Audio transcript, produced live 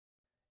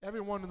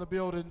Everyone in the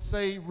building,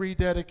 say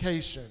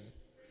rededication.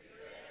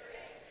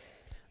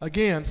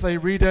 Again, say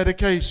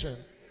rededication.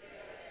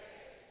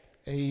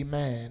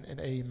 Amen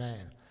and amen.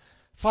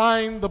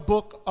 Find the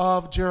book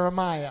of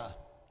Jeremiah.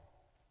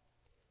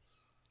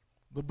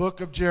 The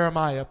book of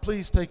Jeremiah.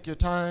 Please take your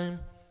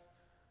time.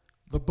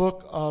 The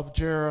book of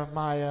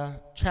Jeremiah,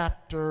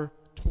 chapter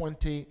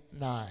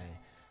 29.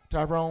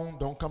 Tyrone,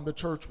 don't come to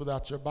church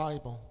without your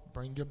Bible.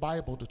 Bring your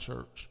Bible to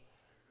church.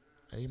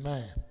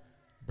 Amen.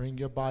 Bring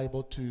your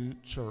Bible to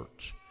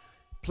church.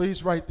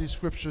 Please write these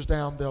scriptures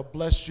down. They'll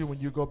bless you when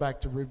you go back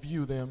to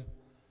review them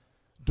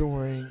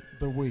during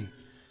the week.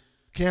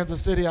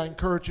 Kansas City, I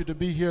encourage you to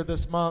be here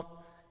this month.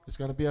 It's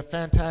going to be a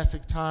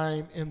fantastic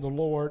time in the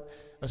Lord,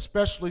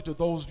 especially to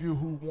those of you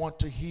who want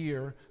to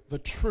hear the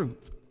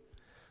truth.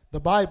 The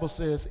Bible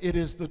says it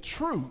is the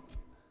truth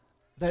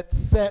that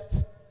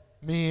sets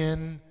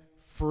men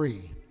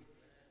free.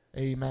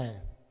 Amen.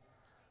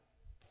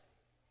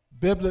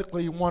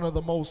 Biblically, one of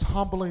the most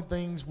humbling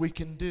things we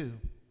can do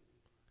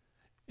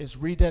is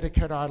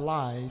rededicate our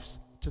lives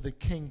to the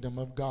kingdom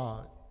of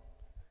God.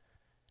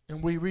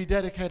 And we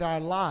rededicate our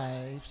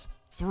lives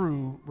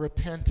through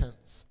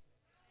repentance.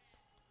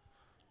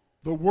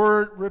 The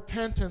word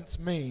repentance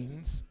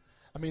means,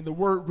 the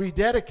word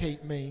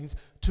rededicate means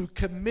to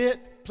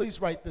commit, please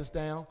write this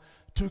down,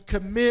 to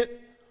commit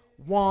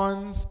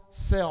one's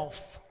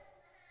self.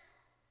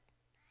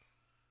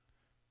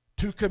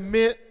 To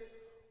commit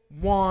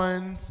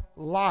one's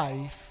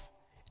life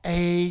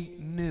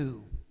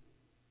anew.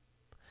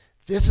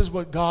 This is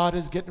what God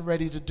is getting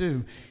ready to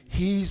do.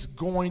 He's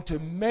going to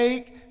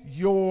make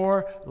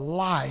your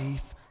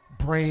life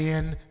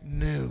brand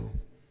new.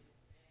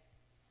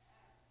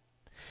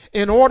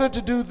 In order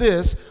to do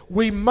this,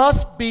 we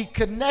must be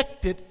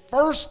connected,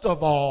 first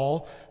of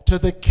all, to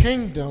the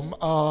kingdom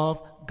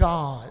of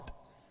God.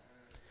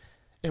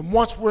 And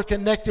once we're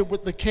connected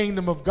with the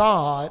kingdom of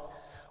God,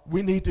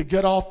 we need to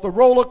get off the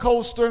roller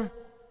coaster,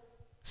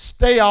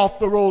 stay off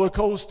the roller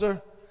coaster,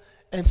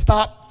 and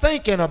stop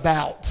thinking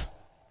about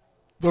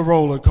the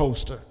roller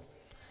coaster.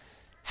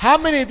 How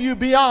many of you,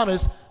 be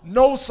honest,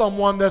 know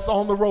someone that's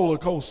on the roller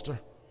coaster?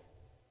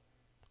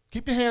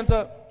 Keep your hands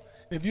up.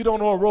 If you don't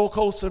know what a roller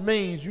coaster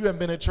means, you haven't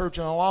been at church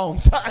in a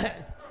long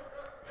time.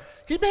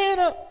 Keep your hand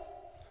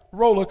up.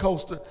 Roller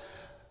coaster.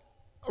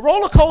 A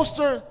roller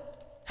coaster,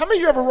 how many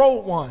of you ever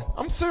rode one?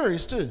 I'm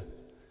serious too.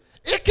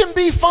 It can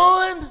be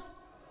fun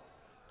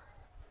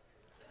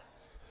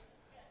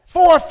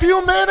for a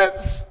few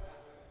minutes,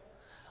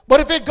 but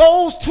if it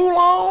goes too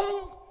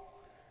long,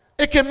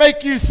 it can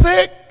make you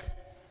sick,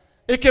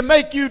 it can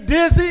make you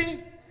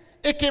dizzy,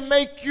 it can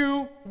make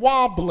you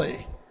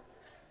wobbly.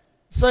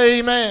 Say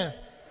amen.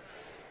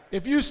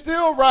 If you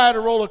still ride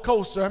a roller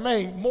coaster,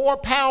 more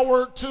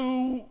power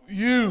to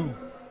you.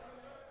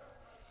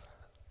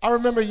 I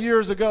remember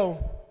years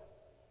ago,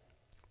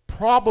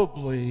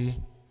 probably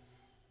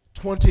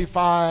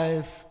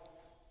 25,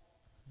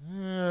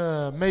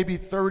 maybe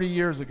 30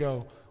 years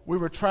ago, we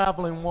were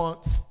traveling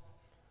once.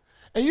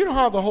 And you know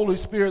how the Holy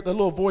Spirit, the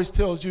little voice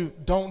tells you,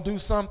 don't do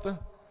something?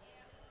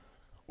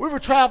 We were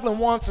traveling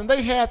once, and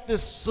they had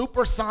this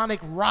supersonic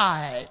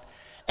ride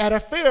at a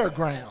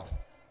fairground.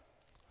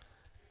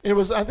 It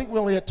was, I think we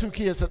only had 2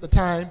 kids at the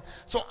time.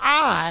 So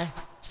I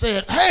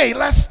said, hey,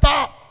 let's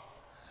stop.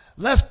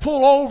 Let's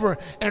pull over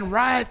and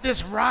ride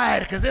this ride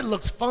because it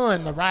looks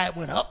fun. The ride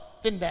went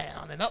up and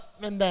down and up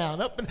and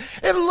down, up and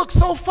it looked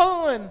so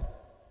fun.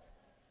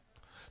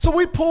 So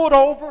we pulled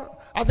over.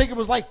 I think it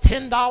was like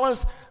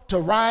 $10 to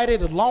ride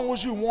it as long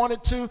as you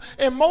wanted to.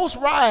 And most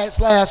rides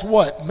last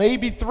what?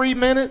 Maybe 3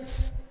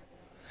 minutes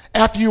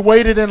after you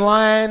waited in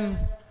line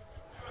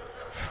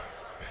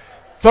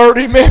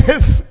 30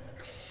 minutes.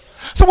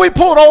 So we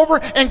pulled over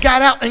and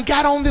got out and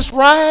got on this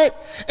ride.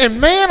 And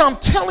man, I'm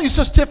telling you,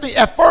 Sister Tiffany,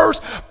 at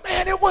first,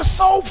 man, it was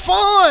so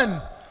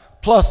fun.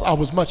 Plus, I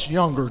was much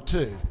younger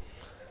too.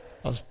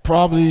 I was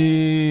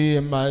probably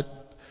in my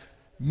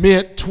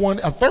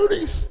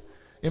mid-30s.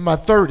 In my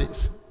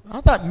 30s. I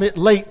thought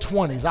late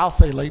 20s. I'll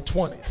say late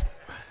 20s.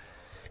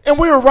 And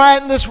we were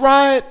riding this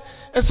ride.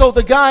 And so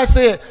the guy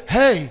said,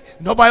 hey,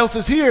 nobody else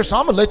is here, so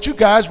I'm going to let you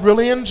guys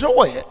really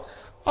enjoy it.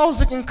 I was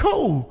thinking,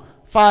 cool.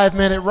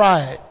 5-minute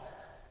ride.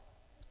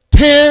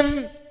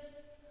 10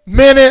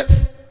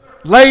 minutes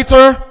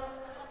later,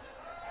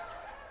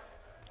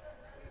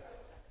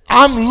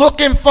 I'm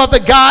looking for the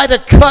guy to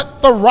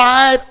cut the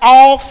ride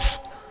off.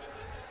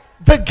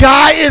 The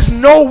guy is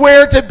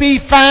nowhere to be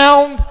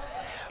found.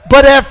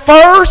 But at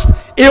first,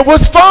 it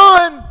was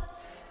fun.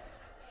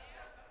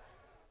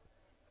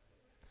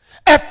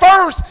 At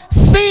first,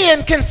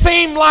 sin can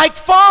seem like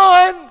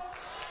fun.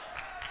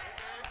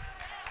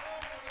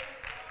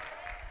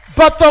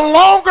 But the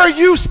longer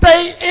you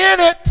stay in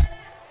it,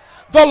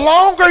 the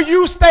longer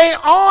you stay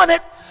on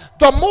it,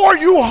 the more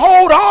you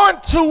hold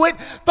on to it,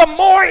 the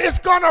more it's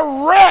going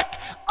to wreck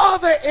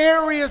other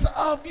areas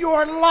of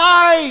your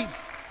life.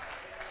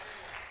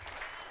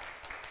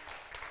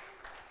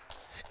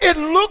 It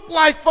looked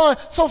like fun.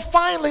 So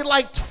finally,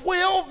 like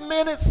 12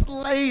 minutes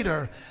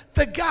later,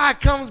 The guy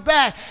comes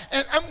back,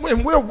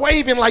 and we're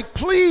waving like,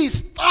 please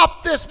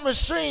stop this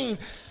machine.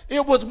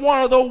 It was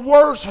one of the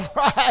worst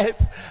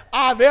rides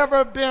I've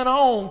ever been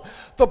on.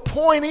 The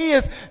point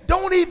is,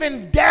 don't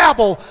even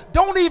dabble,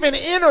 don't even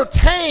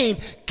entertain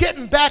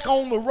getting back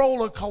on the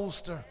roller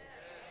coaster.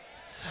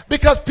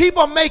 Because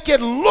people make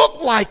it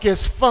look like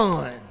it's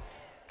fun.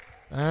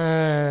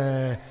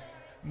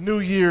 New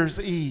Year's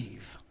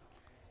Eve.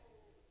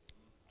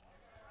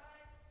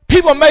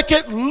 People make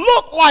it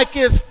look like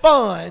it's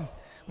fun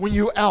when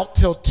you're out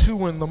till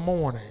 2 in the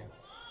morning.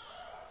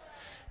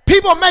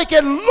 People make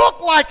it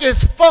look like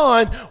it's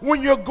fun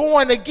when you're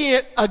going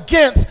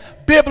against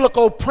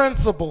biblical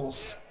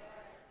principles.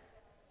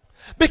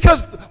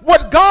 Because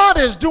what God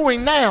is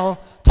doing now,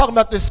 talking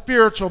about this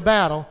spiritual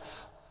battle,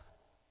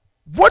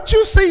 what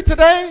you see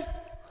today,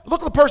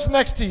 look at the person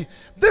next to you.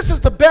 This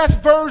is the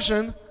best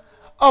version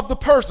of the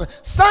person.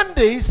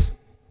 Sundays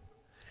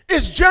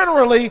is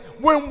generally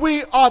when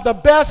we are the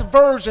best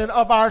version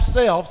of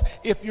ourselves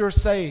if you're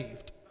saved.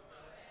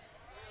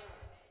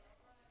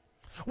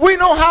 We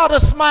know how to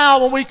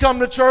smile when we come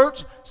to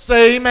church.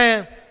 Say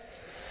amen.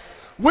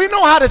 We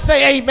know how to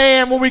say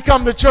amen when we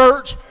come to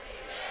church.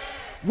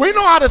 We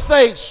know how to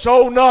say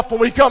sure enough when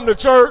we come to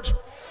church.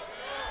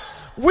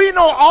 We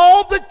know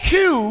all the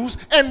cues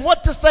and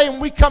what to say when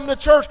we come to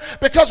church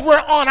because we're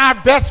on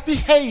our best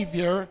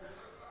behavior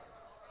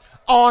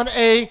on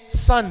a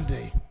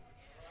Sunday.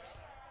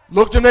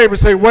 Look at your neighbor and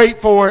say, wait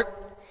for it.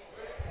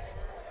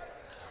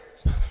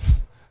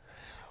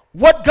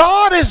 What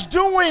God is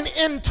doing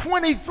in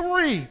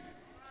 23,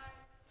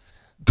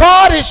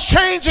 God is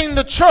changing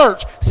the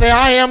church. Say,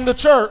 I am the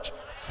church.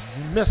 So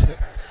you missed it.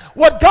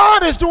 What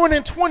God is doing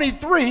in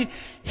 23,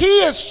 He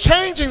is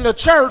changing the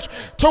church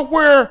to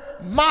where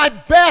my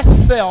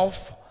best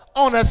self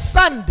on a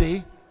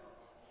Sunday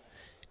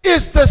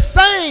is the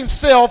same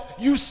self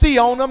you see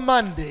on a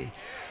Monday.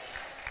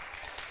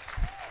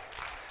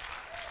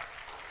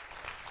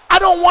 I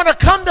don't want to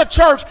come to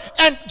church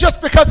and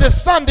just because it's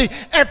Sunday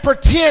and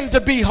pretend to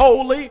be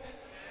holy,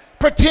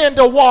 pretend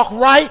to walk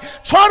right.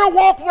 Try to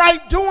walk right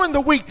during the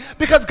week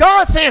because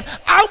God's saying,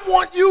 I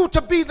want you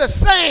to be the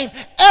same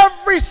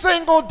every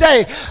single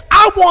day.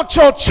 I want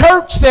your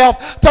church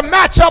self to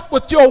match up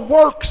with your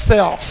work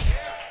self.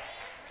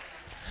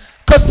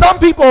 Because some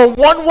people are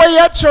one way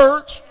at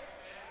church.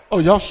 Oh,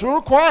 y'all sure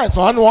are quiet,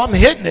 so I know I'm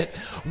hitting it.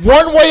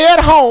 One way at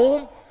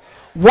home,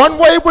 one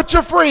way with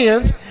your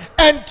friends,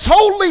 and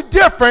totally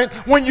different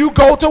when you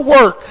go to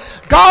work.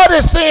 God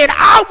is saying,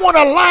 I want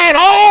to line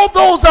all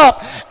those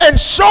up and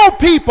show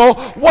people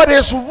what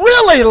it's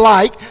really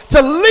like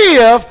to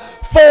live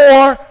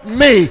for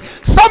me.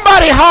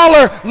 Somebody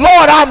holler,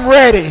 Lord, I'm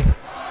ready.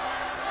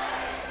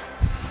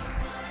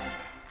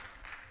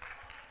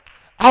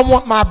 I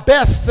want my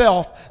best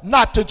self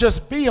not to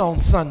just be on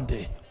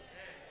Sunday.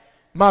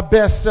 My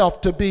best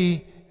self to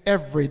be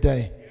every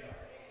day.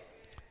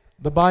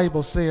 The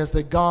Bible says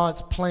that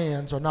God's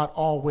plans are not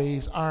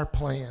always our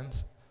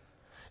plans.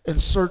 And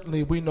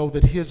certainly we know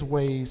that His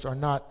ways are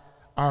not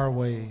our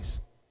ways.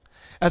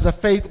 As a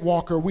faith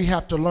walker, we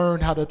have to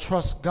learn how to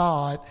trust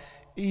God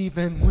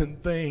even when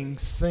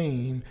things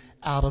seem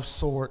out of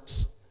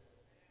sorts.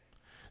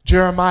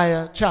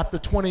 Jeremiah chapter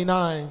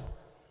 29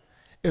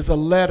 is a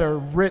letter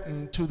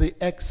written to the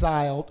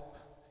exiled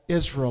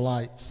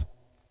Israelites.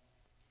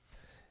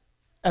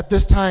 At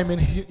this time in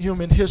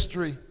human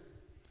history,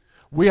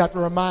 we have to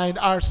remind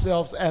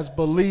ourselves as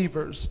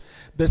believers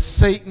that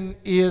Satan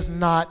is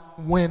not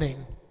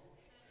winning.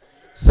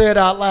 Say it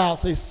out loud.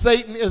 Say,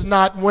 Satan is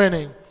not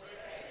winning.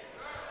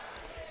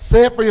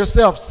 Say it for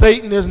yourself.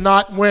 Satan is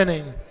not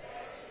winning.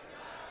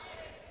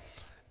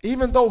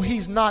 Even though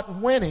he's not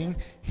winning,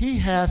 he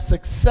has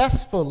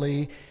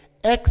successfully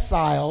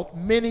exiled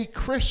many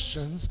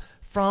Christians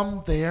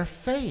from their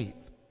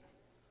faith.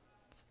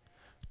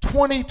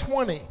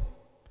 2020,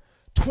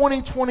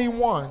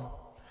 2021,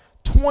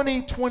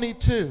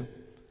 2022.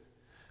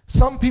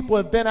 Some people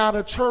have been out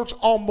of church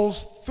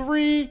almost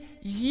 3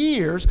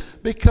 years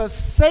because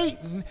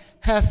Satan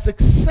has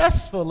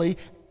successfully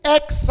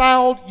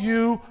exiled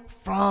you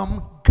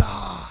from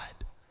God.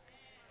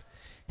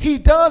 He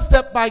does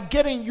that by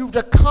getting you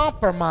to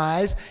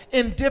compromise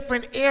in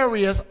different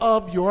areas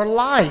of your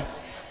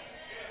life.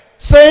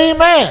 Say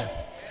amen.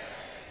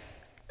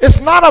 It's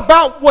not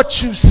about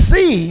what you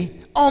see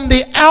on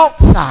the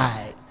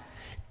outside.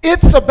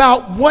 It's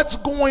about what's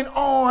going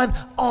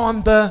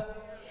on the.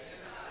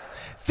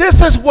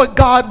 This is what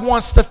God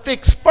wants to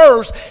fix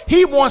first.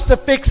 He wants to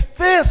fix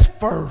this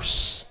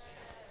first.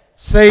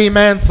 Say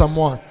amen,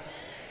 someone.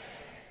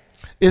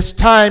 It's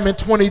time in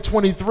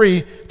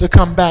 2023 to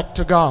come back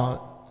to God.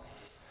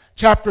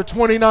 Chapter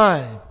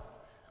 29,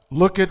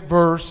 look at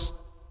verse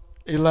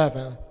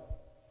 11.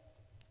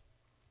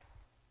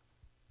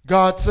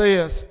 God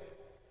says,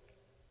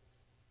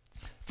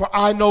 for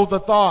I know the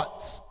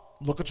thoughts.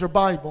 Look at your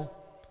Bible.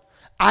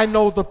 I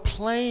know the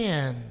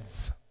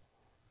plans.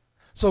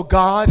 So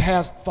God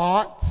has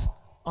thoughts.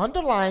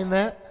 Underline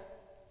that.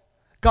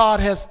 God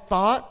has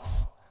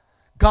thoughts.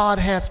 God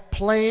has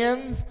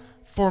plans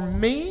for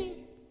me.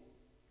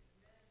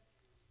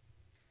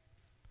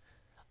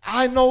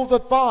 I know the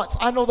thoughts,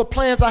 I know the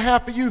plans I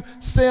have for you,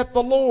 saith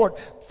the Lord.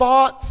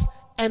 Thoughts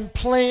and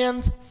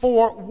plans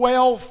for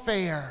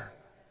welfare.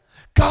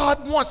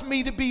 God wants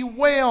me to be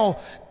well.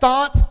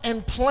 Thoughts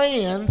and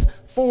plans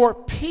for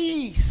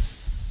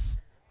peace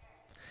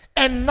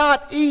and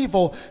not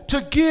evil,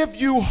 to give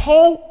you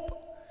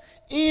hope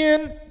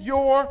in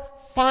your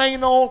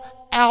final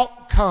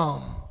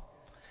outcome.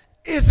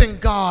 Isn't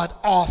God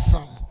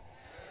awesome?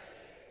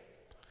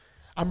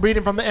 I'm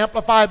reading from the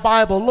Amplified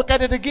Bible. Look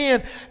at it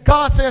again.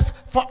 God says,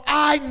 for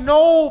I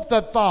know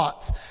the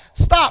thoughts.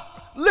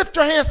 Stop. Lift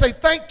your hand and say,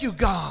 thank you,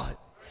 God.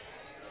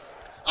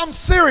 I'm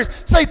serious.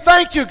 Say,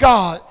 thank you,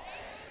 God,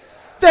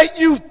 that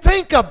you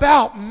think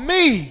about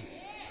me.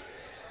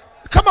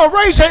 Come on,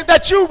 raise your hand,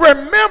 that you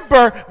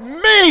remember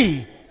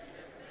me.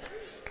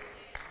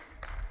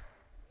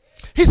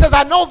 He says,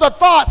 I know the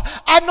thoughts,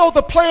 I know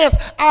the plans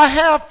I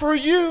have for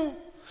you.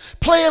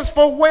 Plans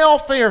for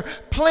welfare,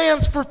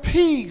 plans for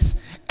peace,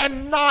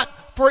 and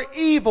not for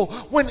evil.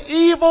 When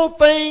evil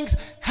things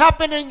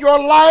happen in your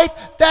life,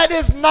 that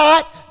is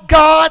not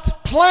God's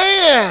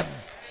plan.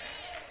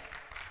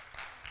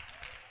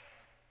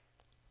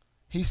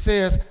 He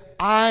says,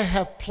 I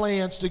have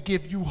plans to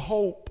give you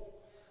hope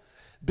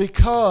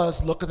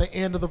because, look at the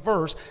end of the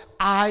verse,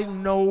 I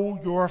know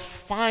your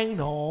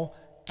final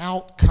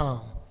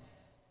outcome.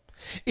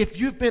 If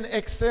you've been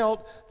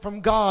expelled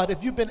from God,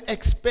 if you've been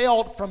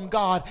expelled from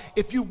God,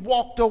 if you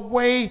walked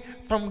away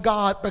from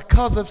God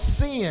because of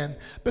sin,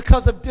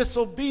 because of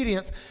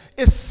disobedience,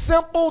 it's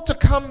simple to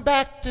come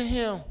back to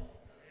Him.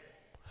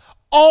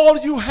 All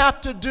you have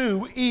to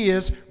do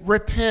is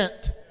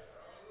repent.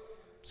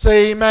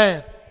 Say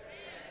amen.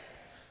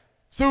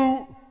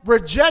 Through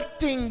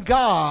rejecting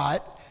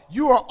God,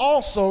 you are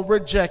also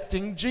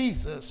rejecting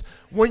Jesus.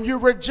 When you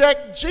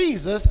reject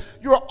Jesus,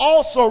 you're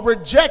also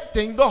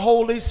rejecting the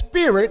Holy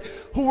Spirit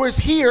who is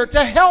here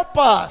to help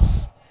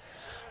us.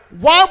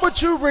 Why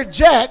would you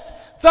reject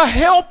the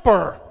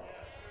helper?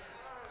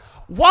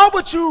 Why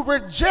would you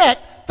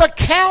reject the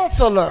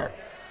counselor?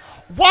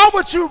 Why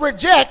would you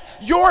reject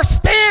your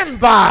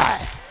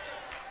standby?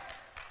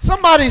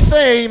 Somebody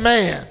say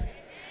amen.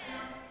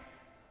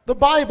 The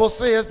Bible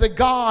says that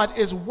God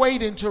is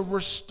waiting to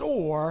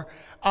restore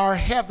our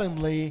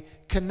heavenly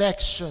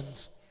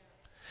connections.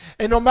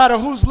 And no matter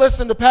who's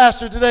listening to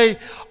Pastor today,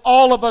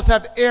 all of us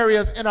have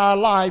areas in our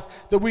life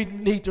that we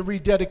need to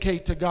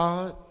rededicate to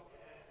God.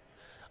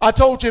 I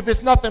told you, if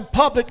it's nothing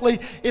publicly,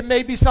 it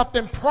may be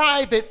something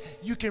private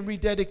you can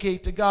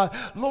rededicate to God.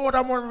 Lord,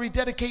 I want to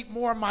rededicate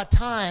more of my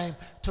time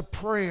to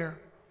prayer.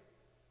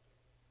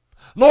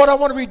 Lord, I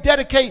want to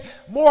rededicate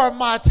more of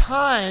my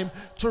time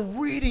to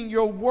reading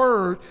your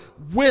word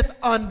with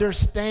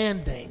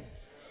understanding.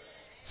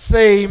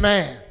 Say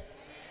amen.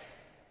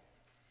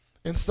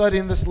 In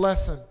studying this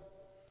lesson,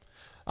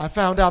 I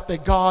found out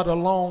that God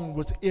alone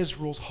was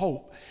Israel's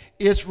hope.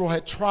 Israel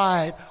had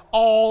tried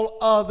all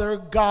other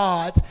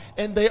gods,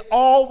 and they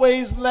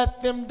always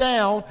let them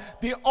down.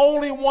 The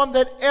only one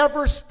that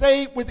ever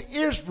stayed with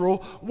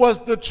Israel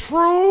was the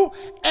true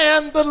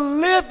and the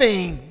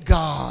living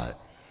God.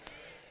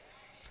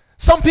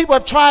 Some people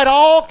have tried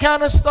all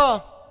kind of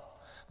stuff.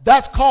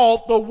 That's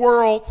called the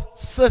world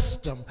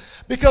system,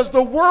 because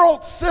the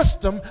world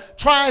system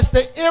tries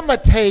to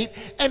imitate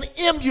and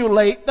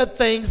emulate the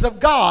things of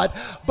God,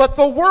 but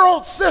the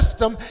world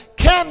system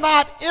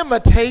cannot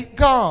imitate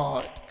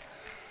God.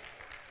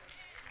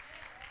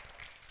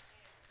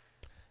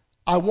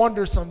 I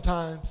wonder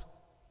sometimes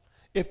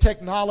if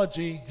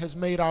technology has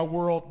made our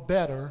world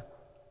better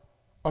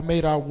or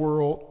made our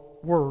world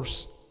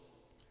worse.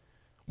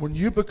 When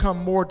you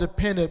become more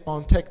dependent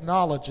on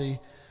technology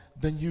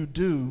than you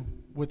do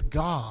with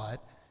God,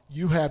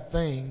 you have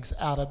things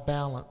out of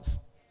balance.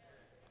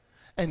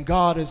 And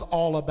God is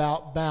all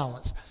about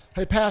balance.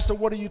 Hey, Pastor,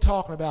 what are you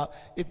talking about?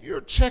 If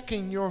you're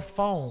checking your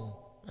phone,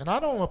 and I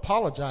don't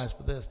apologize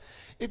for this,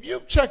 if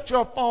you've checked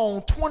your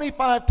phone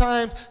 25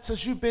 times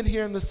since you've been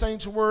here in the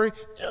sanctuary,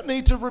 you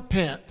need to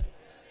repent.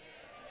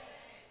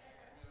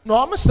 No,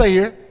 I'm going to stay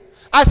here.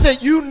 I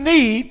said you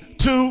need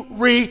to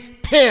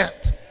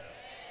repent.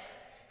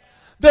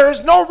 There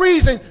is no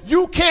reason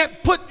you can't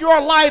put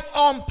your life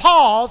on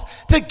pause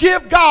to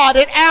give God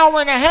an hour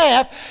and a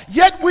half,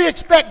 yet we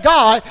expect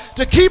God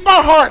to keep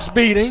our hearts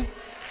beating,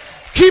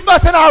 keep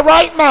us in our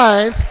right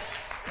minds,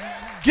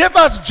 give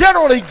us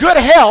generally good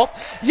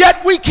health,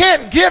 yet we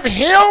can't give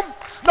Him.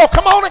 No,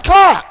 come on and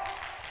clap.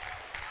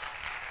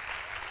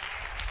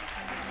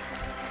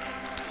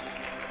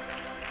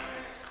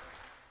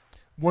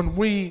 When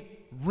we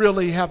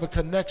really have a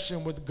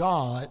connection with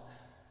God,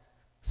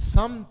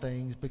 some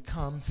things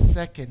become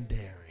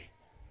secondary.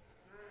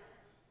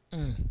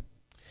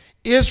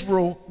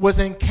 Israel was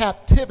in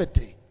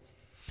captivity.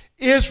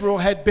 Israel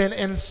had been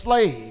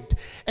enslaved,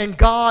 and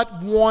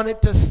God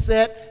wanted to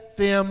set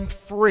them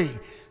free.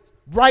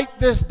 Write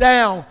this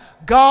down.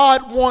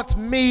 God wants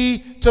me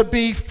to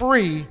be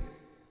free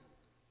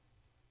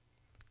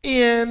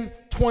in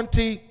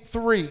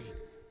 23.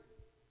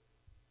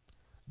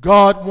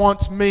 God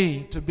wants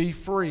me to be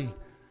free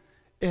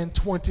in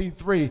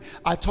 23.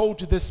 I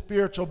told you this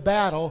spiritual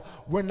battle,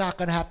 we're not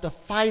going to have to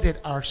fight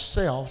it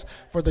ourselves,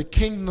 for the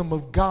kingdom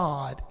of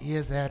God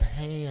is at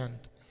hand.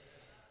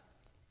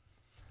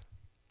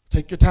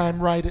 Take your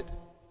time, write it.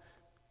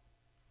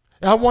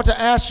 And I want to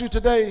ask you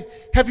today,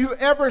 have you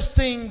ever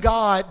seen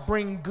God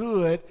bring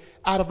good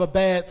out of a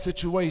bad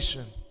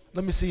situation?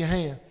 Let me see your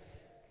hand.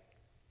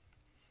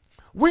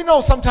 We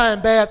know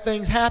sometimes bad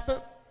things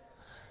happen,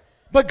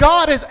 but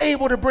God is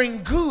able to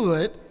bring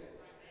good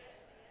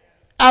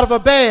out of a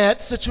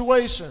bad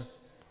situation.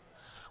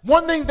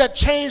 One thing that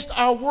changed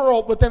our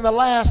world within the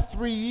last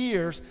 3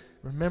 years,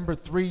 remember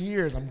 3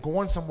 years, I'm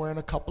going somewhere in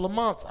a couple of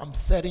months, I'm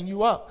setting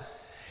you up.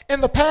 In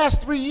the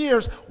past 3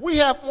 years, we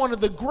have one of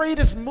the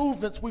greatest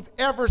movements we've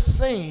ever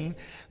seen.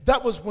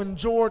 That was when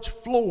George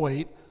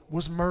Floyd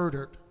was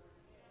murdered.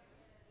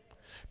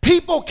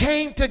 People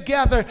came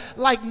together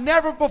like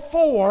never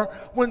before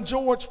when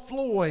George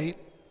Floyd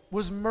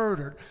was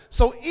murdered.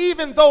 So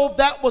even though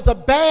that was a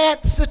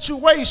bad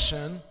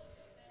situation,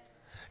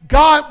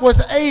 God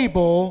was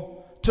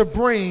able to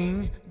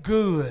bring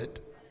good.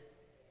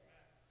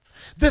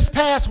 This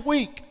past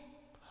week,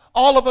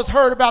 all of us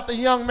heard about the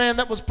young man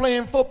that was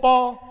playing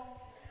football,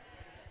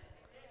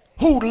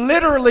 who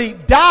literally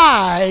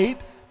died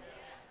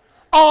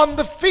on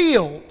the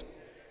field.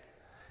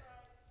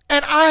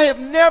 And I have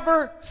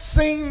never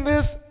seen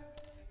this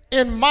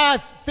in my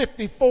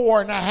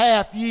 54 and a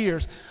half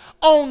years.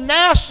 On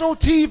national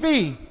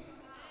TV,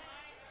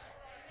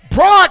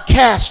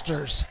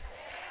 broadcasters,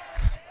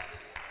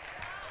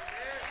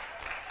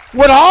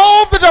 with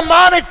all the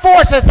demonic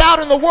forces out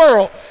in the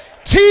world,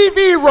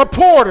 TV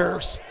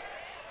reporters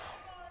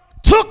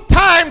took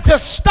time to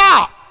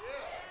stop,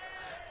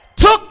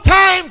 took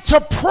time to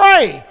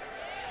pray,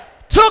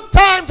 took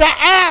time to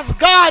ask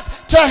God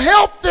to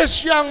help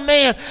this young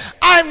man.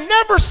 I've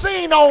never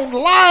seen on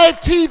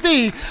live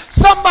TV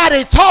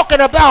somebody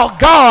talking about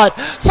God,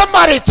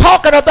 somebody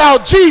talking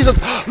about Jesus.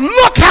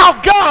 Look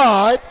how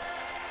God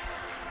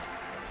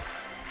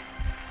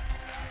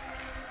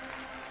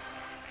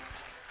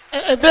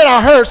And then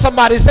I heard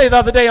somebody say the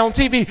other day on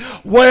TV,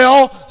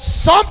 well,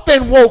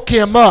 something woke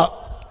him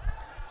up.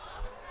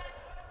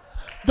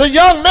 The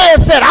young man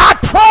said, I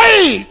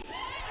prayed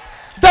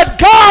that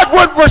God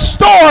would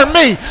restore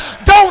me.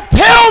 Don't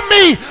tell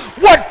me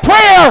what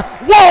prayer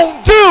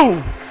won't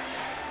do.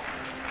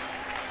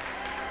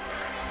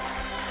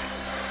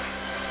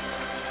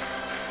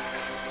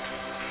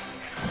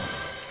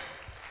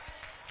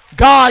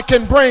 God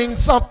can bring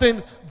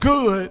something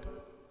good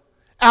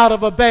out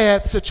of a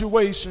bad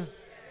situation.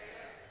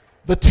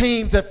 The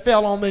teams that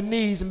fell on their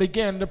knees and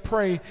began to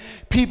pray,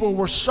 people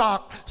were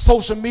shocked.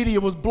 Social media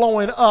was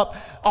blowing up.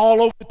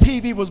 All over the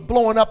TV was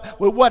blowing up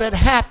with what had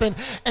happened.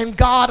 And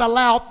God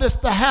allowed this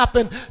to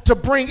happen to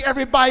bring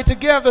everybody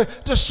together,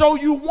 to show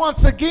you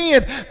once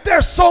again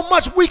there's so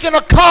much we can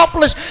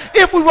accomplish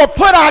if we will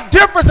put our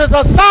differences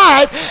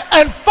aside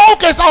and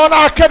focus on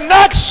our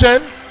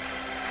connection.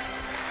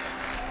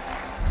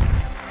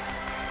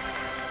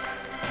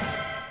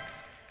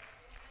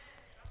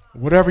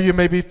 Whatever you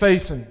may be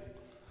facing,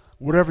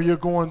 whatever you're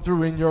going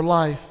through in your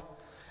life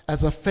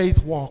as a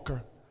faith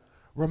walker,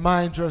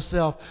 remind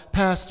yourself,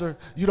 Pastor,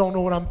 you don't know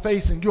what I'm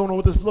facing. You don't know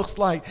what this looks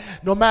like.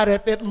 No matter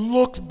if it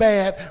looks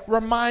bad,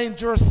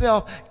 remind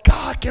yourself,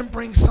 God can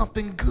bring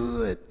something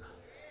good.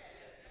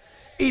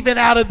 Even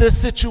out of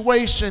this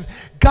situation,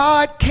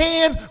 God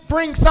can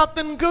bring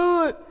something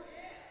good.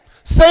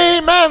 Say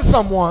amen,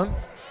 someone.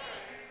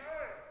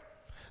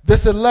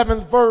 This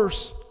 11th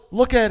verse,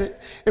 look at it.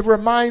 It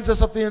reminds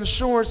us of the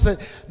assurance that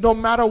no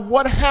matter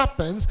what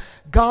happens,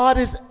 God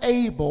is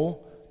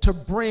able to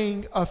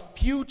bring a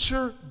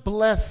future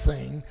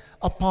blessing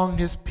upon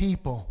his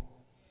people.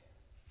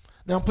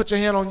 Now put your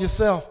hand on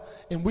yourself.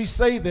 And we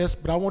say this,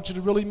 but I want you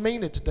to really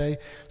mean it today.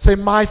 Say,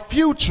 my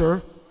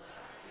future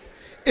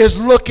is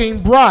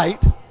looking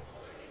bright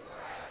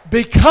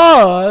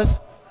because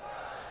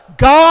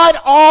God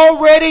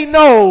already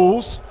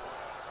knows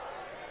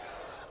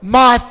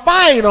my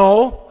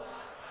final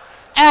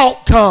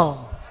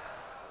outcome.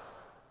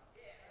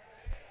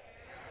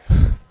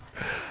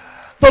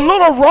 The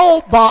little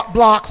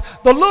roadblocks,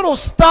 the little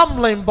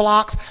stumbling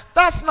blocks,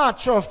 that's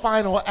not your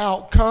final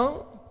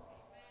outcome.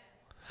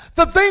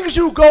 The things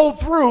you go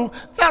through,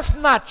 that's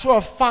not your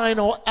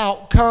final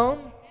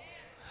outcome.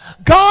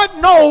 God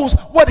knows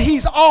what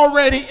he's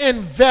already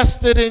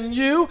invested in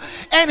you,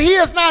 and he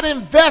has not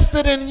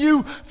invested in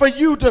you for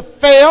you to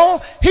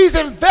fail. He's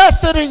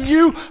invested in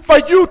you for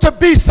you to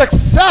be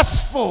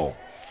successful,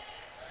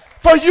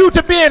 for you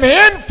to be an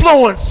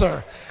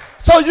influencer,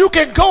 so you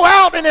can go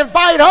out and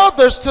invite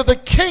others to the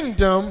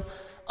kingdom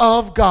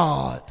of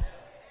God.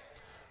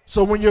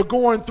 So when you're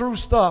going through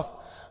stuff,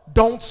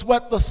 don't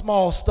sweat the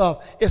small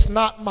stuff. It's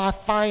not my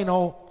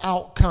final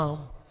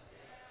outcome.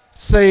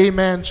 Say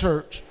amen,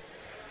 church.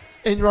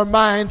 And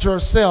remind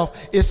yourself,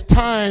 it's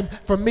time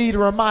for me to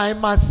remind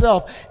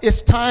myself,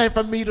 it's time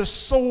for me to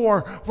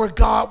soar where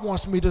God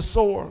wants me to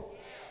soar.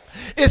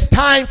 It's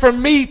time for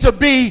me to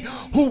be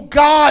who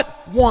God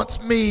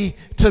wants me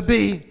to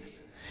be.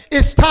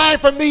 It's time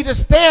for me to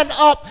stand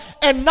up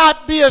and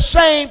not be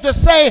ashamed to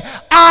say,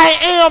 I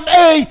am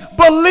a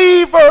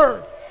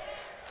believer.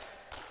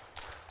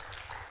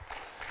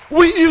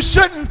 You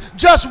shouldn't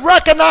just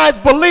recognize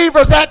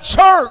believers at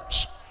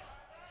church.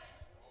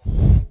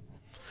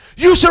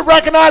 You should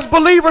recognize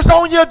believers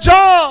on your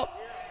job.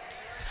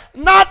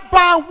 Not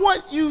by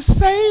what you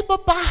say,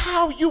 but by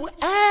how you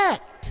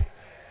act.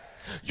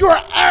 Your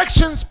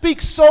actions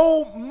speak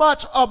so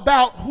much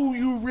about who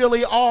you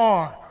really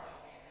are.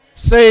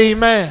 Say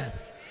amen.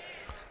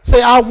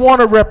 Say, I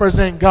want to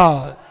represent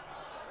God.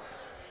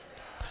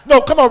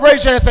 No, come on,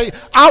 raise your hand and say,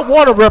 I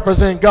want to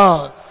represent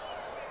God.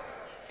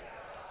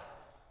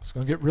 It's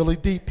going to get really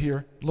deep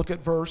here. Look at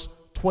verse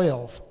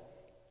 12.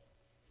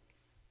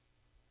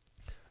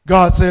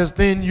 God says,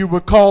 then you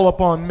will call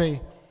upon me,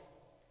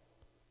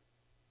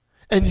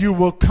 and you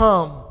will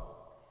come,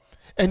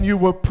 and you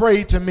will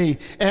pray to me,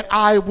 and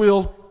I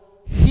will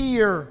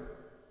hear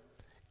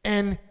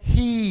and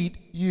heed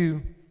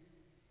you.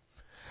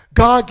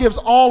 God gives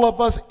all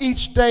of us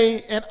each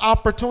day an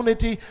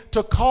opportunity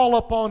to call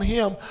upon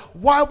him.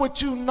 Why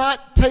would you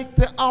not take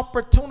the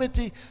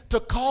opportunity to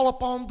call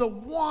upon the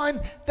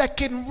one that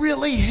can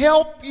really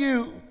help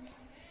you?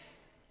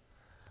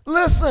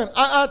 Listen,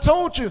 I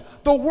told you,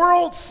 the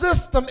world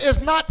system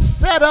is not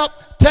set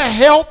up to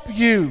help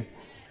you.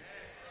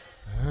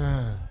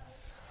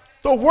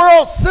 The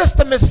world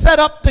system is set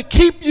up to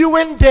keep you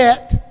in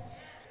debt.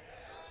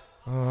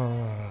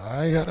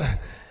 I gotta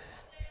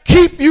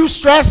keep you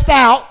stressed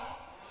out,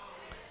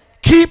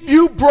 keep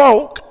you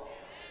broke,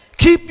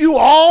 keep you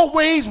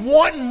always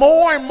wanting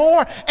more and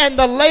more and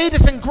the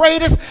latest and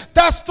greatest.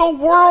 That's the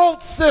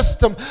world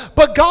system.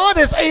 But God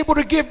is able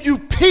to give you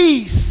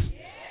peace,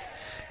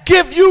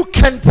 give you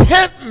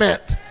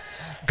contentment.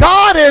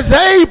 God is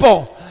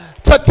able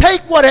to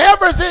take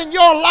whatever's in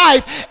your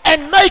life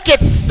and make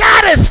it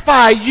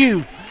satisfy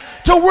you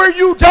to where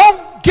you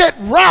don't get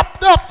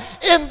wrapped up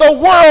in the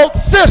world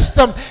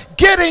system,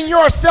 getting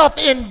yourself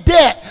in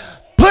debt,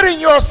 putting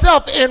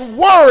yourself in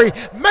worry,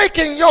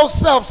 making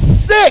yourself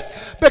sick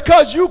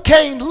because you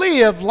can't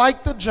live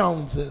like the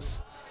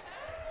Joneses.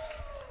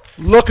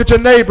 Look at your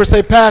neighbor,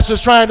 say,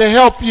 Pastor's trying to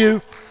help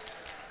you.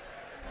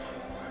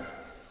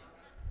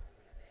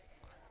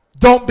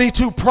 Don't be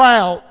too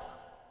proud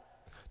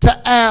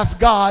to ask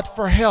God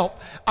for help.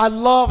 I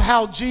love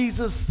how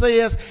Jesus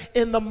says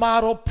in the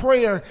model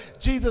prayer,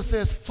 Jesus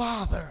says,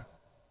 Father,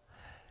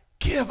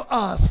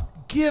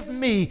 give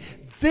me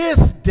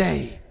this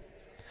day.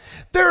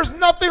 There's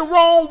nothing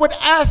wrong with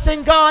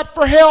asking God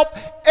for help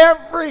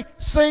every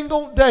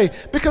single day.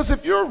 Because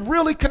if you're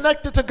really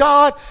connected to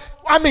God,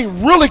 I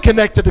mean really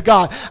connected to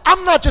God.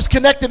 I'm not just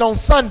connected on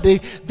Sunday,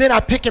 then I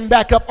pick him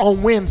back up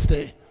on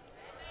Wednesday.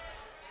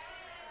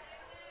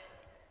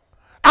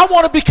 I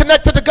want to be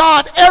connected to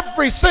God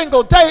every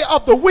single day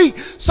of the week.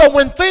 So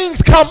when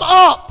things come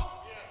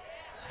up,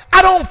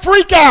 I don't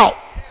freak out.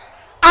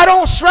 I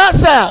don't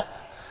stress out.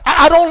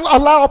 I don't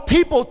allow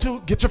people to,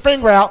 get your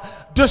finger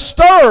out,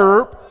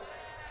 disturb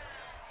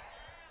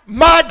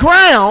my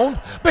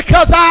ground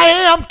because I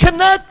am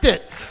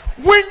connected.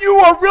 When you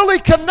are really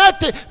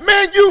connected,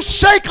 man, you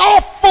shake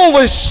off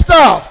foolish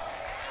stuff.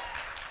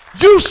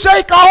 You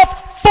shake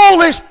off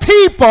foolish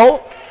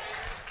people.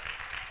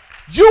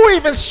 You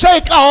even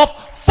shake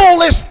off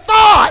foolish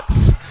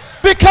thoughts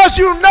because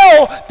you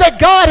know that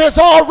God has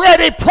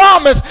already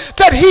promised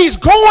that he's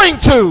going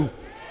to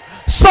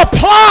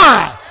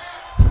supply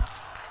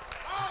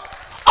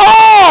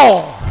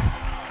all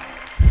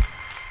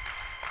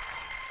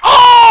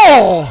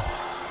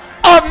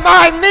of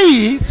my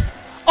needs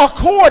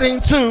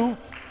according to,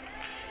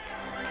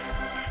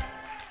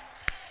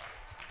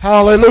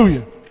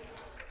 hallelujah.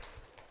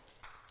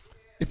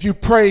 If you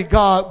pray,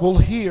 God will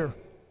hear.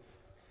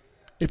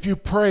 If you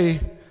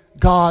pray,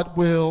 God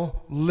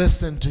will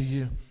listen to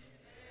you.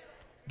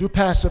 Do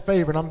Pastor a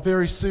favor, and I'm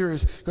very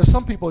serious because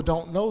some people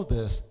don't know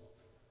this.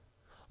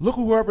 Look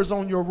at whoever's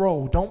on your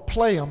roll. Don't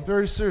play. I'm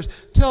very serious.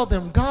 Tell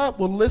them God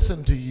will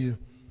listen to you.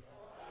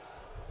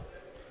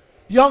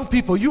 Young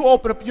people, you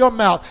open up your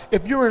mouth.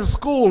 If you're in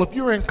school, if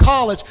you're in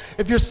college,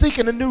 if you're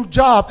seeking a new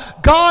job,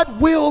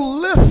 God will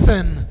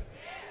listen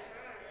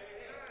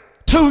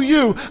to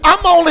you.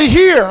 I'm only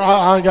here.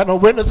 I ain't got no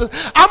witnesses.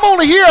 I'm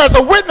only here as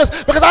a witness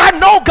because I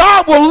know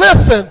God will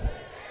listen.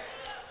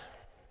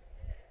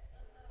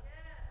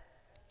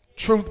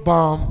 Truth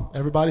bomb.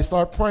 Everybody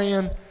start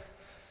praying.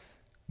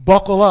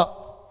 Buckle up.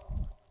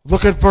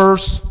 Look at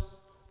verse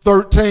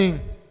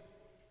 13.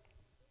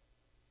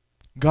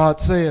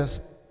 God says,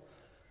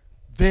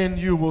 then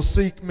you will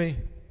seek me.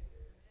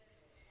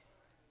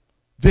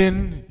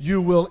 Then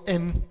you will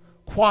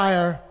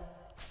inquire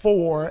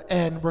for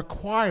and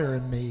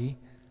require me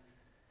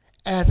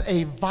as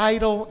a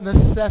vital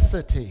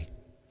necessity,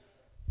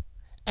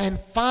 and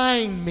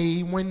find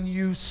me when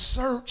you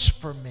search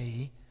for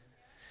me.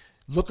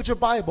 Look at your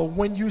Bible.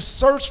 When you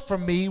search for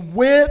me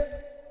with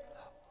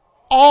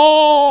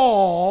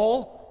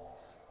all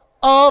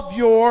of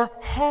your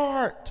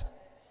heart.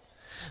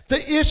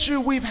 The issue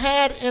we've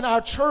had in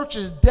our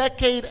churches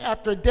decade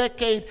after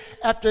decade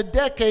after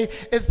decade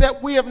is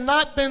that we have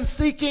not been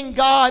seeking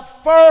God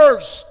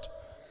first.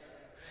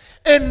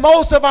 In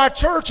most of our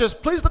churches,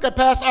 please look at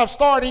Pastor, I'm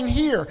starting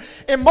here.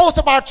 In most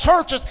of our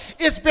churches,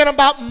 it's been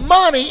about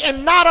money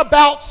and not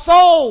about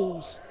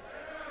souls.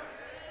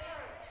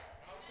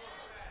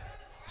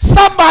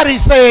 Somebody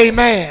say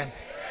amen.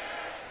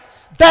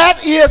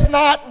 That is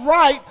not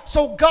right.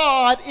 So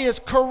God is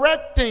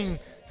correcting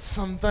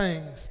some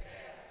things.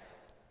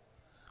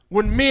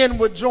 When men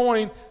would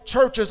join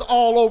churches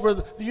all over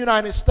the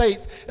United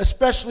States,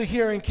 especially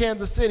here in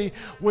Kansas City,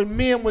 when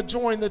men would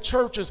join the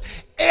churches,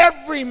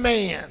 every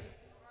man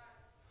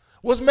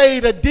was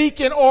made a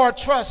deacon or a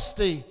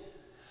trustee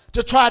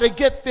to try to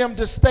get them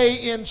to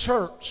stay in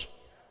church.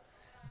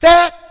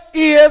 That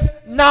is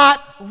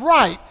not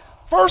right.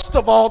 First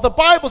of all, the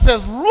Bible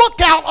says,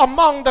 look out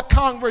among the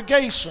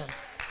congregation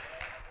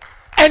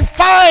and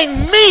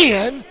find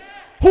men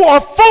who are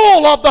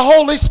full of the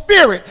Holy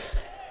Spirit.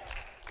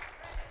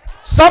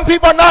 Some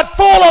people are not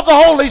full of the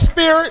Holy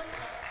Spirit.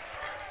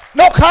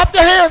 No, clap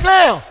your hands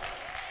now.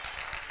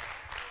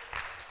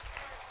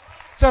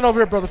 Stand over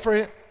here, Brother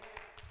Fred.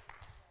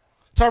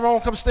 Tyrone,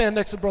 come stand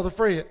next to Brother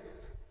Fred.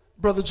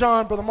 Brother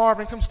John, Brother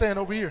Marvin, come stand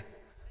over here.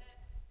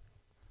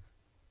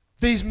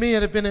 These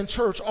men have been in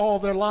church all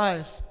their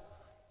lives.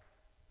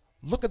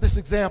 Look at this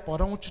example. I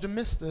don't want you to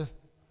miss this.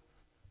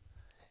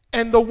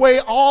 And the way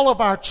all of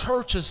our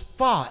churches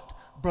thought,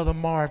 Brother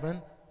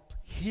Marvin,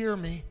 hear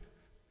me.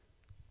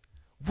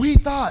 We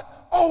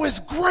thought, oh, it's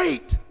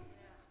great.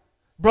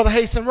 Brother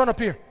Hasten, run up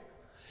here.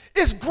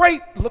 It's great,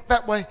 look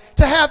that way,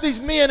 to have these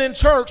men in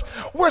church.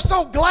 We're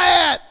so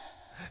glad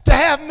to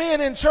have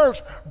men in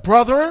church.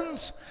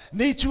 Brethrens,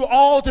 need you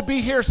all to be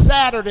here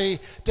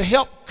Saturday to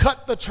help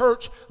cut the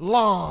church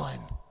lawn.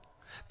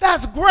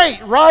 That's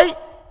great, right?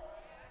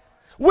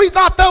 We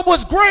thought that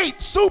was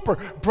great, super.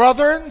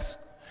 Brethrens,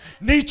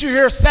 need you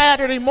here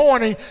Saturday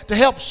morning to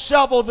help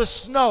shovel the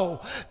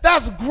snow.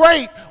 That's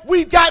great.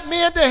 We've got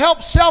men to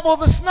help shovel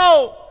the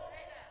snow.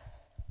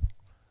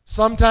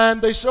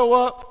 Sometimes they show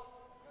up.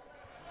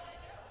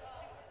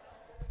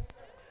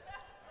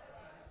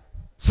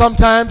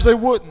 Sometimes they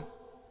wouldn't.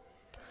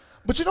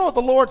 But you know what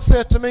the Lord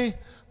said to me?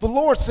 The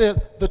Lord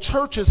said the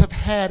churches have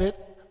had it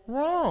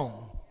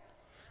wrong.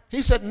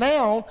 He said,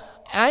 now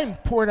I'm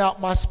pouring out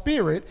my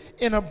spirit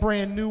in a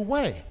brand new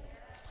way.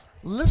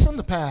 Listen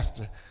to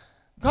Pastor.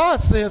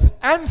 God says,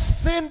 I'm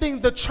sending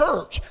the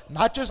church,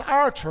 not just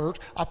our church.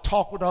 I've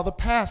talked with other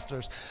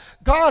pastors.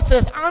 God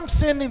says, I'm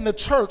sending the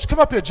church. Come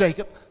up here,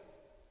 Jacob.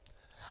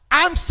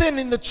 I'm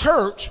sending the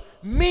church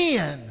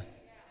men.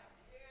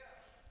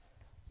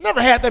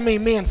 Never had that many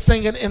men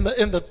singing in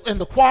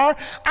the choir.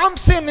 I'm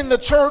sending the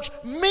church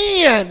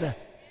men.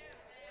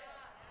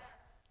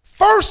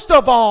 First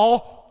of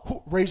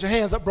all, raise your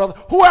hands up, brother.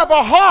 Who have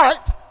a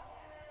heart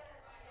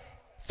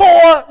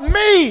for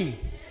me.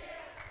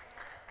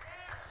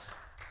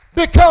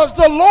 Because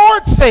the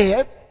Lord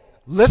said,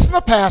 listen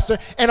to Pastor,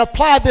 and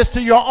apply this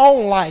to your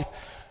own life.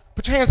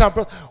 Put your hands out,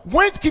 brother.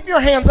 Keep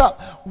your hands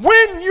up.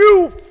 When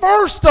you,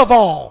 first of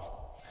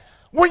all,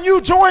 when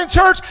you join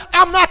church,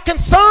 I'm not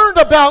concerned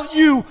about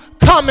you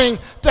coming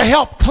to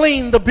help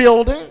clean the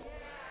building.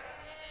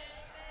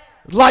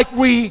 Like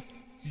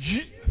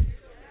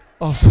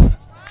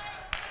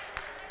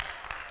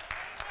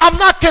I'm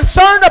not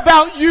concerned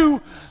about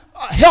you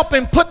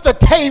helping put the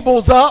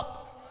tables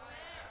up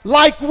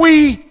like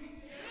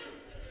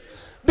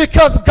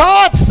because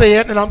God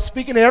said, and I'm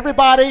speaking to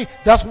everybody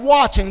that's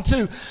watching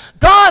too,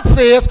 God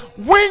says,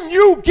 when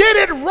you get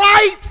it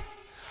right,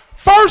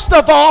 first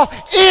of all,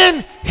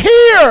 in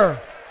here.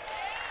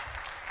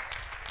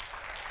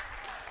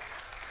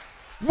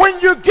 When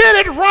you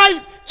get it right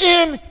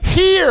in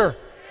here,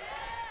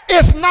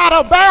 it's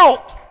not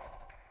about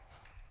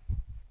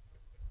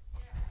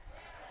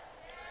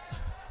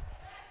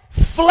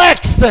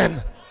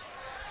flexing.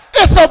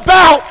 It's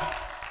about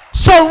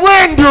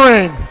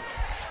surrendering.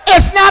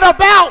 It's not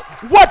about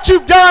what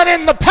you've done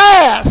in the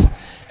past.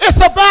 It's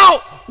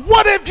about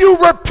what have you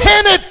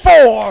repented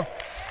for.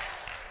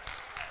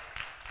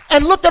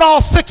 And look at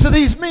all 6 of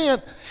these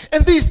men.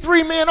 And these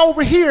 3 men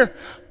over here,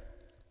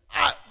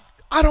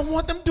 I don't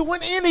want them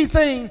doing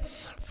anything.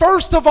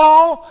 First of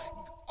all,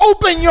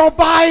 open your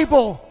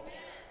Bible.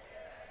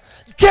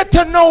 Get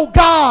to know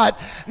God.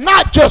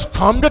 Not just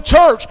come to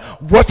church.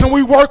 What can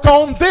we work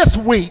on this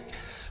week?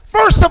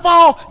 First of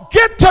all,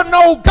 get to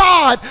know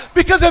God,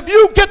 because if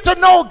you get to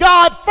know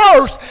God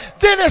first,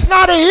 then it's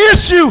not an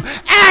issue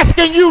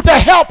asking you to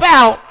help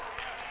out.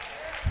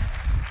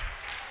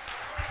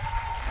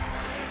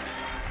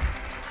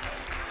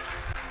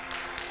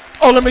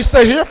 Oh, let me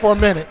stay here for a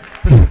minute.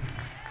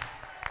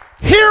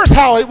 Here's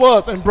how it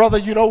was, and brother,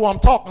 you know who I'm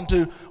talking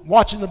to,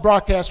 watching the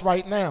broadcast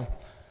right now.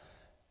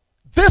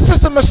 This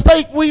is the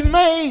mistake we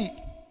made.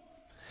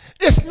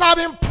 It's not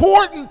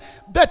important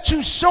that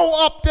you show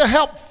up to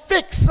help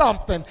fix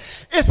something.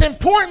 It's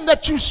important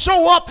that you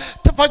show up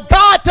for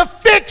God to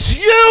fix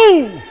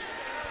you.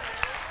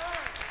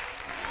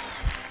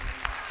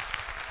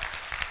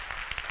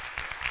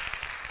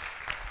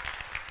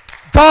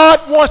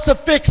 God wants to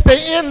fix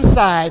the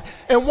inside.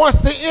 And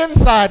once the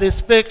inside is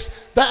fixed,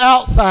 the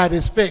outside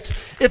is fixed.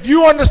 If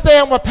you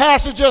understand what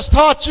Pastor just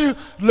taught you,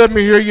 let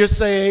me hear you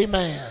say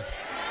amen.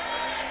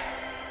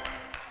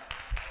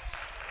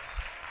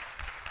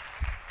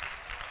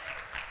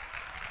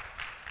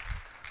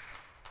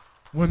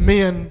 When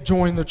men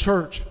join the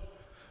church,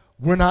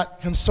 we're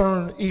not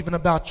concerned even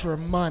about your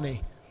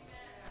money.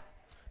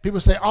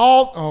 People say,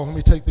 let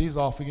me take these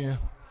off again.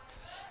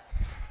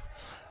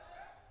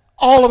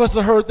 All of us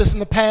have heard this in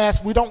the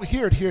past. We don't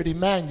hear it here at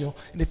Emmanuel.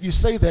 And if you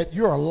say that,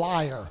 you're a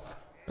liar.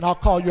 And I'll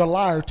call you a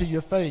liar to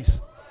your face.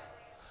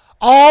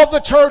 All the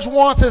church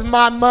wants is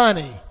my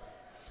money.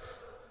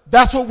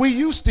 That's what we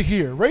used to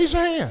hear. Raise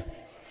your hand.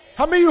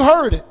 How many of you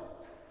heard it?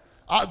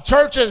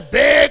 Church is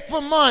big for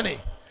money.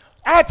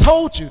 I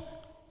told you.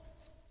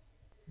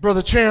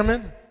 Brother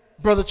Chairman,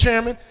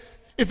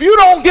 if you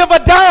don't give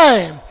a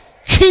dime,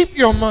 keep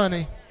your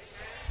money.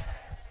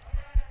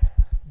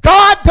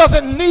 God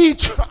doesn't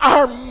need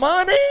our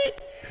money.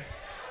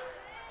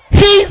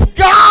 He's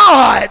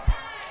God.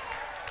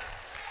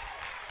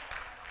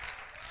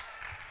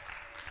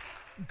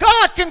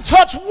 God can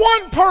touch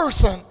one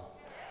person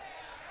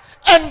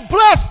and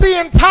bless the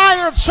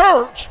entire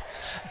church.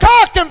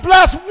 God can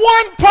bless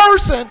one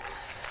person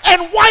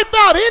and wipe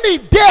out any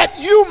debt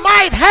you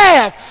might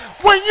have.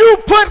 When you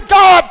put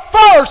God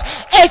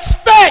first,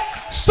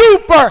 expect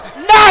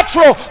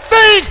supernatural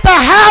things to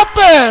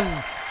happen.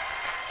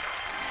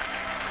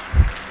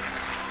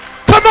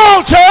 Come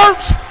on,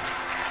 church.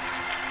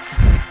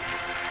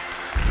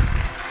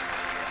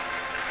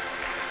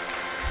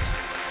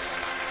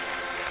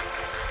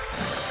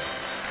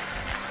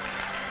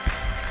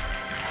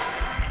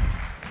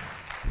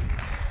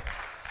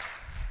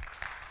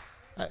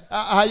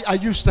 I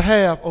used to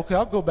have, okay,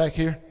 I'll go back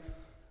here.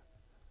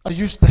 We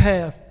used to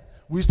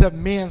have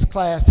men's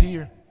class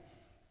here.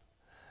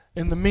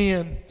 And the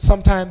men,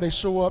 sometimes they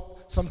show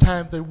up,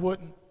 sometimes they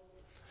wouldn't.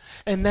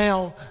 And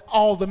now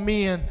all the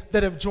men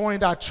that have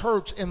joined our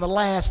church in the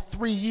last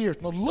 3 years,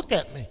 now look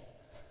at me.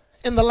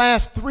 In the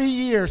last 3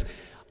 years,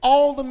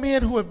 all the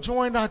men who have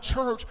joined our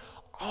church,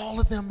 all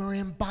of them are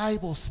in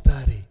Bible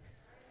study.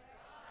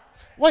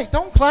 Wait,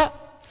 don't clap.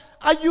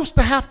 I used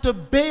to have to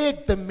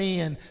beg the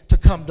men to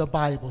come to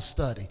Bible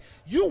study.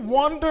 You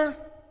wonder?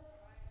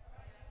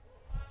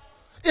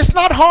 It's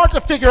not hard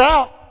to figure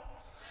out.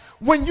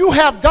 When you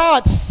have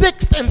God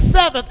 6th and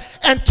 7th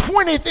and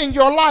 20th in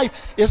your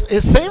life,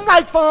 it seems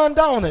like fun,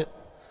 don't it?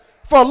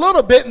 For a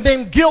little bit, and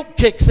then guilt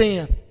kicks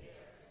in.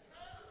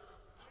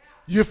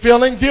 You're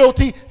feeling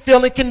guilty,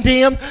 feeling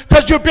condemned,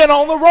 because you've been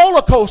on the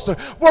roller coaster.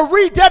 Well,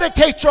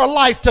 rededicate your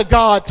life to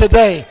God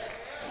today.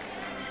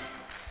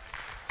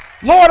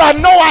 Lord, I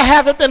know I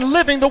haven't been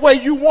living the way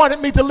you wanted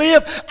me to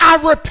live. I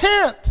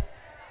repent.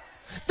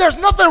 There's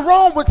nothing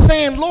wrong with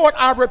saying, Lord,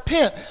 I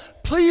repent.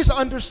 Please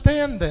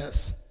understand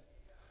this.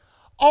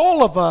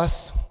 All of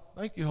us,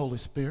 thank you, Holy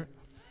Spirit.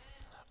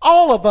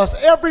 All of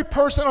us, every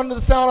person under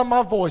the sound of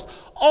my voice,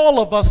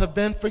 all of us have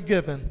been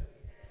forgiven.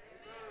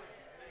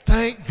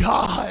 Thank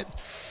God.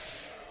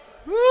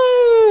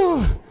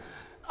 Woo,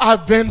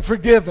 I've been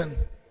forgiven.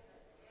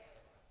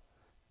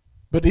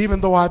 But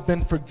even though I've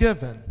been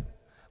forgiven,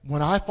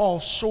 when I fall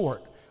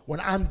short,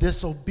 when I'm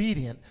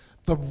disobedient,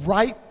 the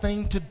right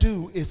thing to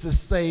do is to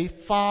say,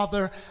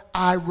 Father,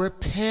 I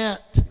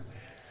repent.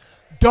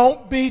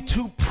 Don't be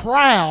too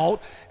proud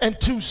and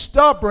too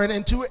stubborn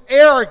and too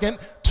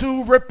arrogant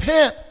to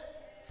repent.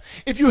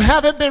 If you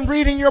haven't been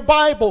reading your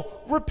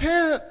Bible,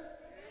 repent.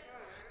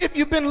 If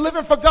you've been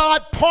living for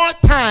God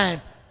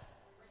part-time,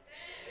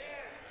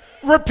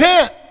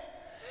 repent.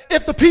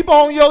 If the people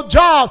on your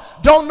job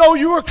don't know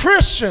you're a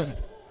Christian.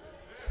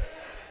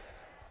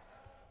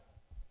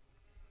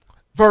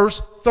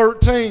 Verse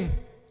 13.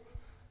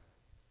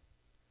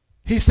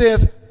 He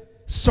says,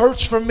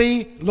 search for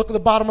me, look at the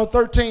bottom of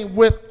 13,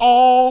 with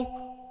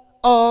all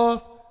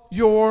of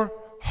your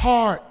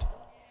heart.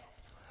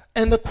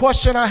 And the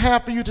question I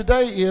have for you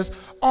today is,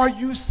 are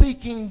you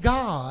seeking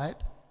God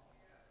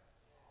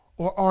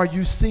or are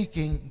you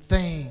seeking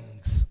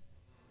things?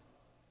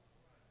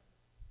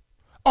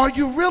 Are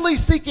you really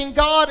seeking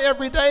God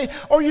every day,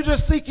 or are you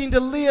just seeking to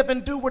live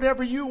and do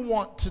whatever you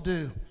want to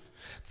do?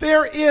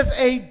 There is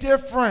a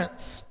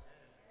difference.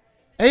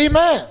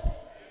 Amen.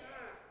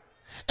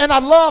 And I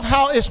love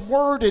how it's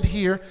worded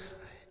here.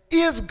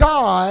 Is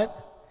God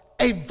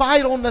a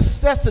vital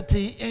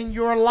necessity in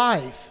your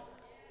life?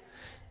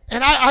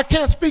 And I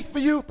can't speak for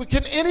you, but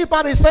can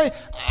anybody say,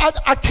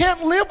 I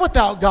can't live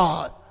without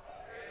God?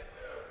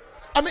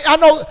 I mean, I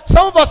know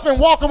some of us have been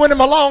walking with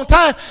him a long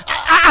time.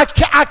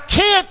 I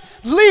can't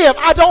live.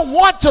 I don't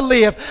want to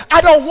live.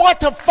 I don't want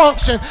to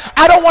function.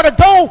 I don't want to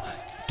go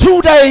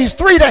 2 days,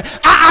 3 days.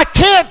 I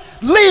can't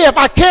live.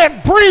 I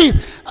can't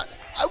breathe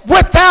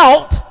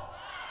without.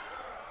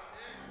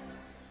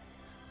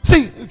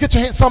 See, get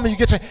your hand, some of you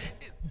get your hand.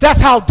 That's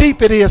how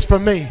deep it is for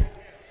me.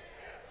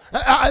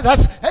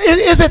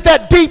 Is it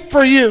that deep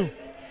for you?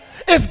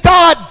 Is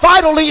God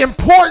vitally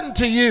important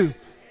to you?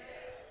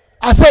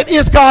 I said,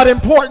 is God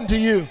important to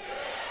you?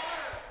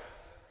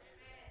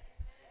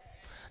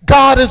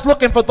 God is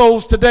looking for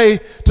those today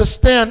to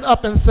stand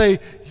up and say,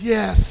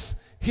 yes,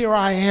 here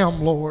I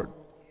am, Lord.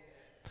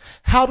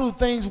 How do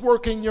things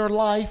work in your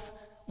life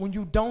when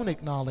you don't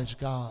acknowledge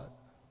God?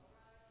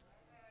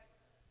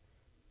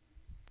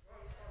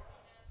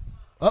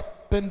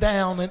 Up and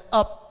down and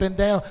up and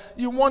down.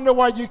 You wonder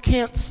why you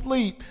can't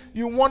sleep.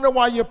 You wonder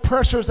why your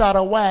pressure's out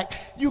of whack.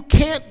 You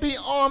can't be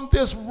on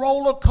this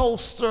roller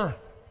coaster.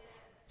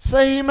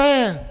 Say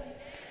amen.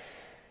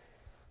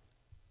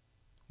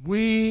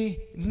 We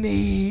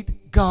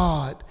need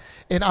God.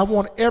 And I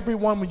want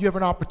everyone, when you have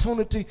an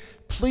opportunity,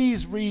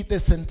 please read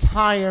this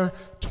entire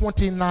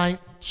 29th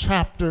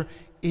chapter.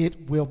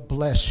 It will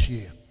bless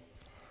you.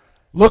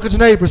 Look at your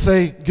neighbor,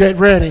 say, get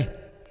ready.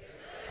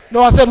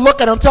 No, I said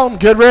look at him, tell him,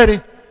 get ready.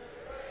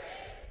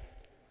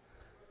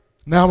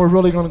 Now we're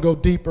really going to go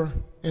deeper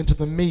into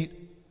the meat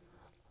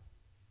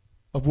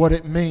of what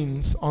it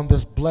means on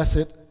this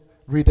blessed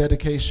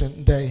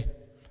rededication day.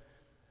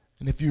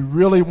 And if you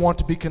really want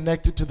to be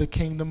connected to the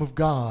kingdom of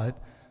God,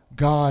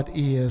 God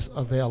is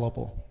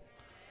available.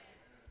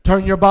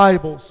 Turn your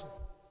Bibles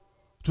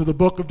to the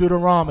book of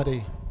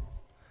Deuteronomy.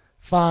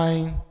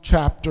 Find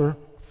chapter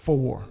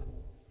 4.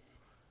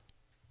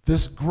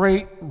 This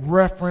great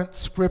reference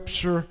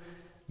scripture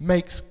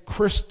makes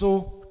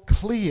crystal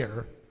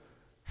clear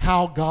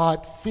how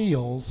God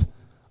feels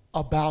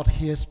about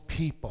his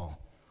people.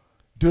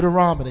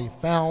 Deuteronomy,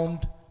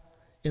 found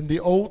in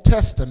the Old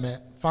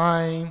Testament,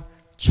 find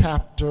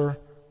chapter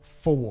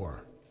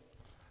 4.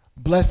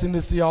 Blessing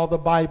to see all the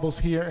Bibles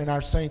here in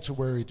our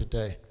sanctuary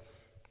today.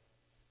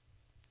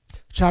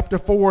 Chapter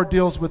 4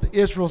 deals with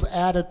Israel's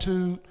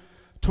attitude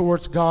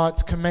towards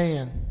God's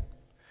command.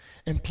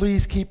 And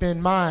please keep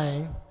in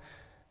mind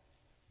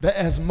that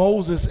as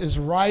Moses is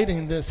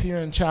writing this here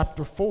in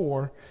chapter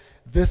 4,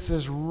 this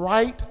is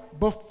right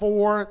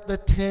before the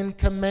 10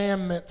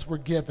 Commandments were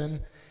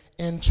given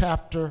in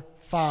chapter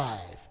 5.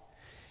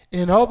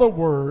 In other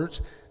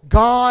words,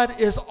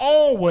 God is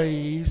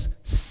always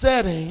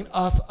setting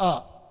us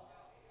up.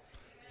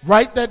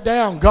 Write that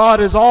down. God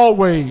is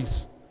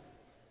always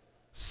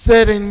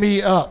setting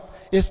me up.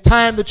 It's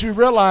time that you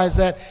realize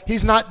that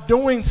he's not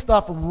doing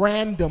stuff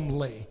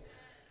randomly.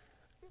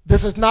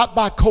 This is not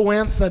by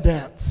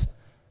coincidence.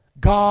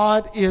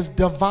 God is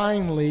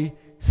divinely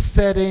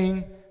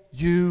setting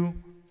you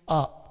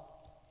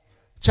up.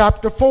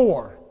 Chapter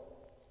 4.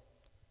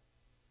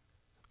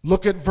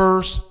 Look at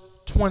verse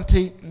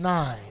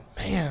 29.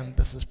 Man,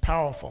 this is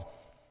powerful.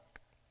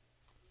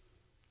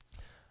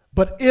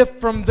 But if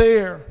from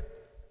there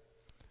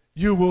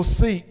you will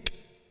seek,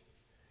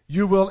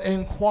 you will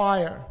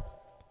inquire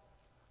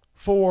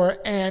for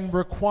and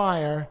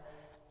require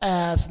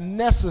as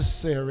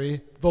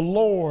necessary the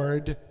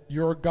Lord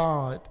your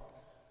God,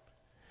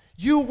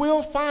 you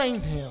will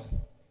find him.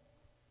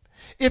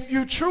 If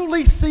you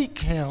truly seek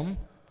him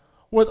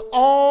with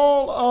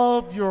all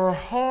of your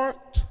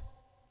heart,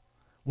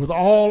 with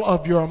all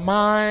of your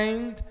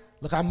mind.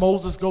 Look how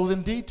Moses goes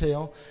in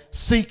detail.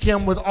 Seek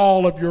him with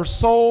all of your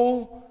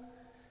soul.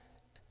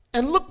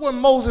 And look what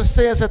Moses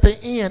says at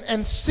the end.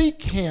 And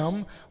seek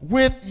him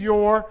with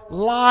your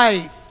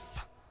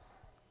life.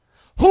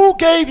 Who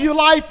gave you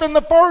life in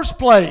the first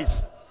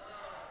place?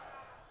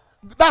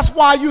 That's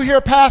why you hear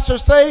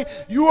pastors say,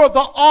 you are the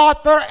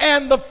author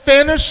and the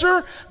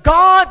finisher.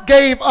 God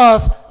gave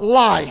us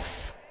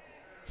life.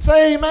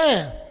 Say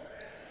amen.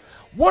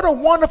 What a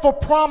wonderful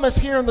promise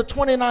here in the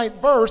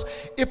 29th verse.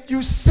 If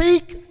you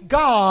seek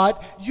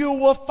God, you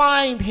will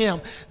find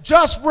him.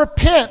 Just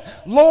repent.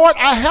 Lord,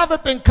 I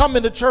haven't been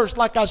coming to church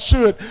like I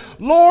should.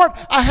 Lord,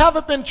 I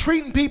haven't been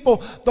treating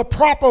people the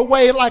proper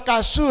way like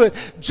I should.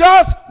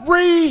 Just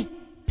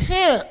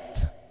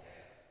repent.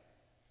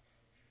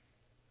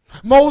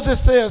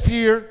 Moses says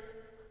here,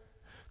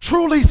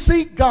 truly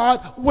seek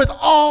God with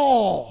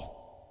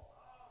all.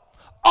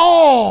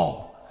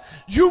 All.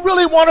 You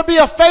really want to be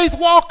a faith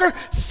walker?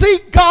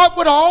 Seek God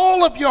with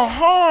all of your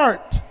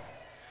heart.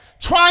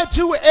 Try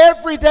to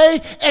every day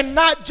and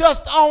not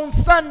just on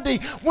Sunday.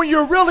 When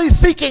you're really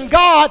seeking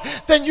God,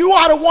 then you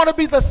ought to want to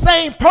be the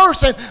same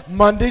person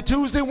Monday,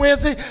 Tuesday,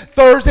 Wednesday,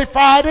 Thursday,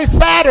 Friday,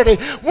 Saturday.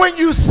 When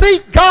you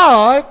seek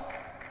God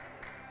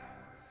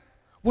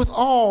with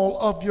all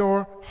of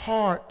your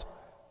heart.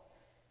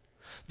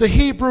 The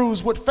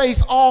Hebrews would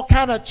face all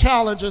kind of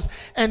challenges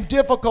and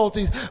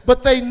difficulties,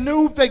 but they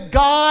knew that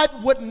God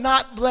would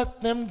not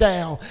let them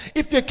down.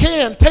 If you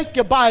can, take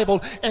your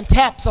Bible and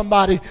tap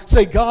somebody.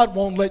 Say, God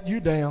won't let you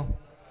down.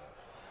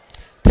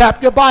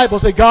 Tap your Bible.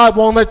 Say, God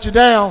won't let you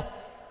down.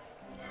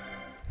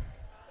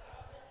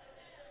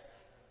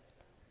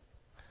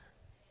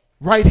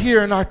 Right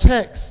here in our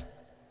text,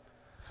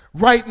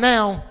 right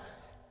now,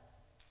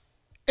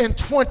 in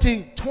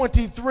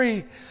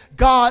 2023,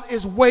 God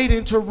is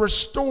waiting to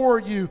restore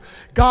you.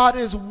 God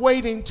is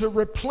waiting to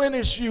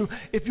replenish you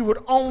if you would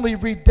only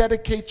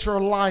rededicate your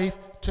life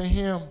to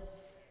him.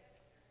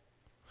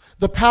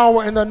 The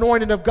power and the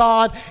anointing of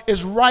God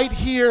is right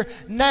here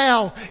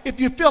now. If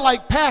you feel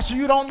like, Pastor,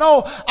 you don't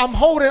know, I'm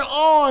holding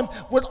on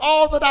with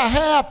all that I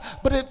have,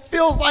 but it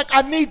feels like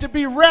I need to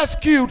be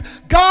rescued.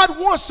 God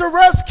wants to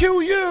rescue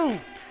you.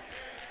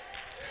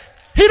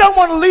 He don't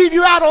want to leave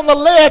you out on the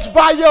ledge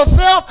by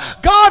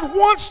yourself. God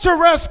wants to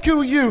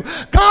rescue you.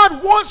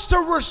 God wants to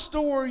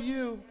restore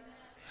you.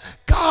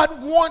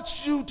 God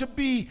wants you to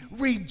be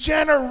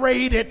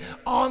regenerated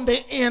on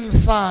the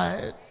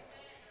inside.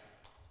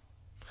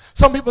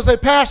 Some people say,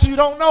 Pastor, you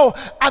don't know.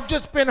 I've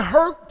just been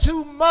hurt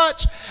too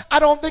much. I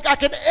don't think I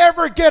can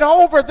ever get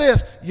over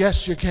this.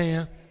 Yes, you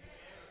can.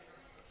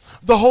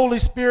 The Holy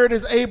Spirit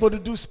is able to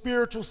do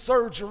spiritual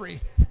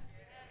surgery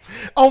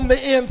on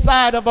the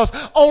inside of us.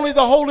 Only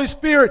the Holy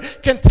Spirit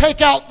can take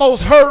out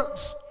those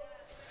hurts,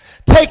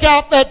 take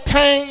out that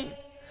pain,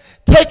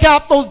 take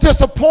out those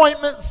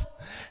disappointments,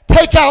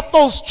 take out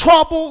those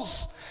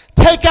troubles,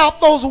 take out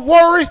those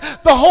worries.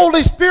 The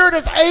Holy Spirit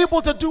is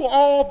able to do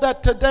all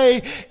that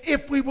today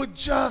if we would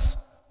just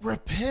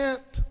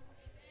repent.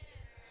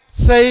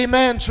 Say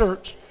amen,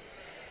 church.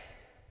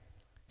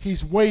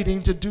 He's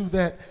waiting to do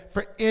that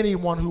for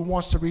anyone who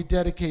wants to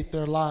rededicate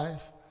their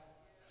life.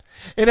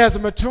 And as a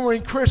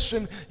maturing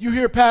Christian, you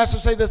hear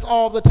pastors say this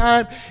all the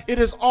time. It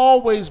is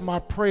always my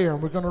prayer,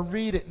 and we're going to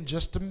read it in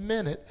just a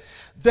minute,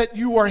 that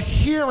you are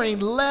hearing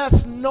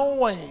less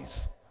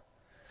noise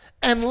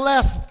and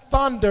less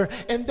thunder,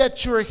 and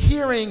that you're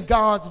hearing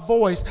God's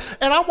voice.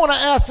 And I want to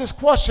ask this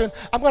question.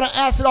 I'm going to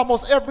ask it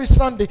almost every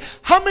Sunday.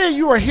 How many of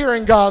you are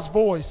hearing God's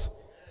voice?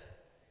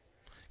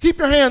 Keep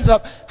your hands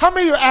up. How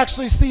many of you are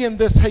actually seeing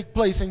this take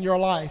place in your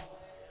life?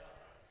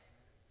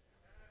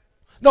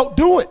 No,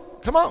 do it.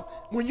 Come on.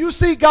 When you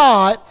see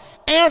God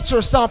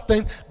answer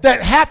something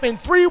that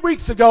happened 3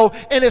 weeks ago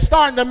and it's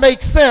starting to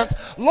make sense,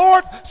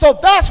 Lord, so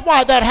that's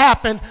why that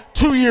happened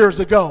 2 years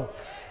ago.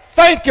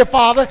 Thank you,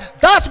 Father.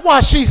 That's why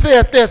she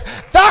said this.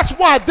 That's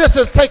why this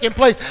is taking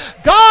place.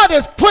 God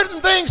is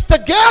putting things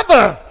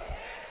together.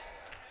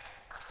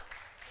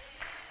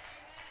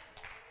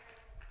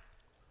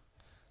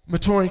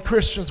 Maturing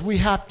Christians, we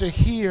have to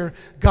hear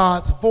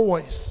God's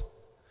voice.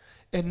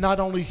 And not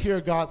only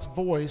hear God's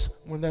voice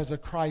when there's a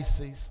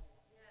crisis.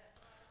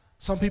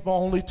 Some people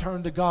only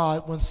turn to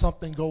God when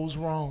something goes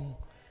wrong.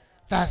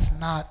 That's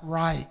not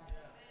right.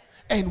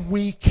 And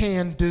we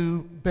can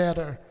do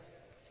better.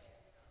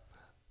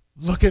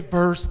 Look at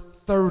verse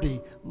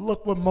 30.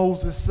 Look what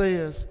Moses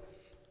says.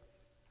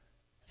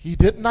 He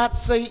did not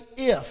say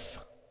if.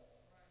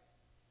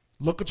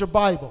 Look at your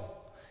Bible.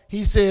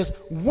 He says,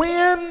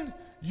 when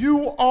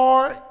you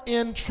are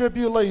in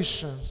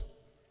tribulations,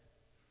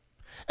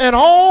 and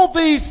all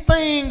these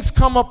things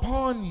come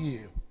upon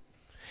you,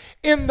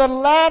 in the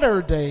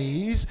latter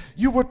days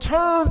you will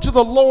turn to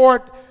the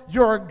Lord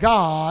your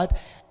God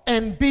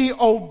and be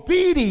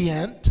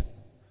obedient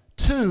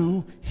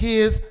to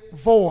his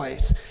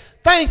voice.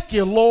 Thank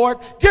you, Lord.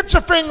 Get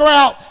your finger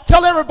out.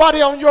 Tell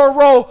everybody on your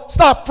row,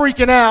 stop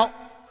freaking out.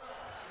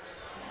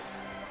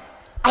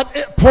 I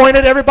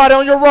pointed everybody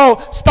on your row,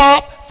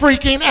 stop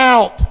freaking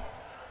out.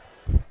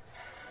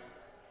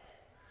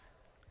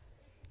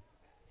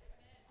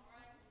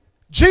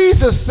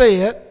 Jesus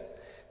said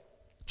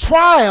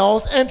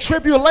trials and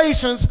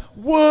tribulations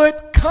would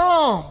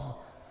come.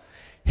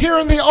 Here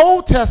in the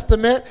Old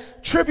Testament,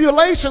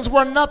 tribulations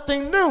were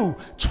nothing new.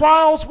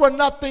 Trials were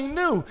nothing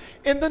new.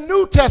 In the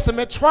New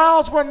Testament,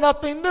 trials were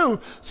nothing new.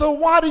 So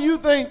why do you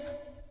think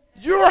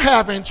you're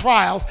having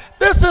trials?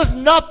 This is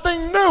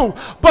nothing new.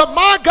 But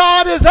my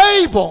God is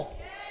able,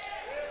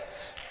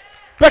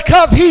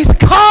 because he's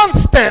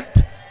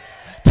constant,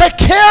 to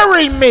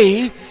carry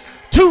me,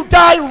 to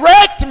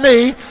direct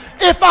me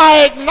if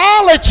I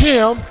acknowledge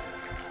him.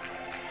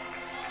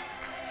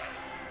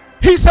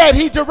 He said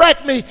he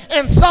direct me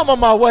in some of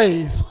my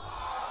ways.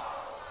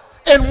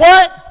 In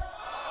what?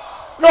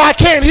 No, I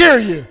can't hear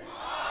you.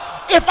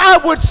 If I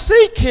would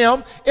seek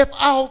him, if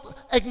I'll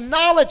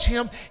acknowledge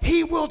him,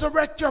 he will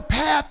direct your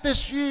path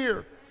this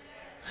year.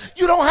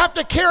 You don't have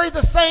to carry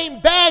the same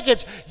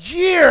baggage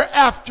year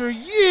after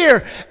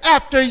year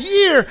after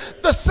year.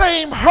 The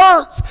same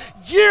hurts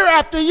year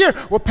after year.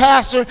 Well,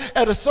 Pastor,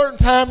 at a certain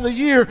time of the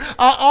year,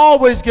 I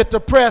always get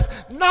depressed.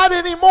 Not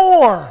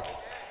anymore.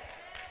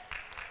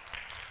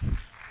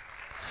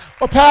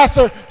 Well,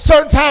 Pastor,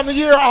 certain time of the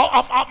year,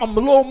 I'm a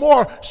little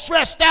more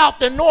stressed out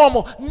than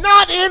normal.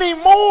 Not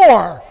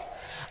anymore.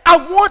 I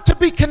want to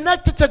be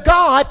connected to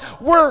God,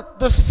 where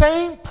the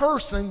same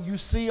person you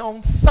see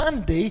on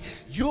Sunday,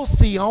 you'll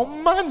see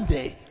on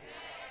Monday.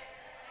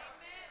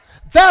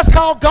 That's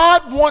how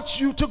God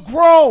wants you to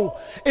grow.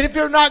 And if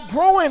you're not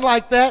growing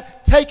like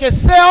that, take a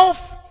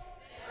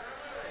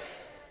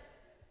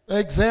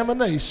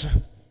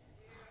self-examination.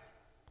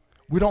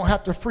 We don't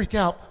have to freak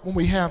out when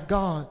we have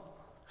God.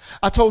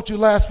 I told you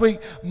last week,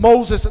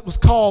 Moses was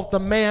called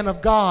the man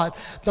of God.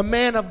 The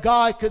man of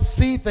God could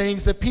see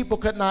things that people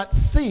could not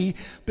see,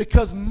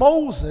 because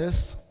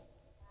Moses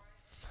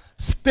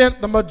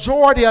spent the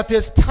majority of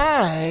his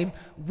time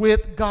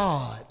with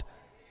God.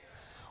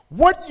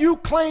 what you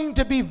claim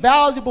to be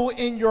valuable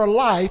in your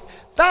life,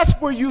 that's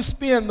where you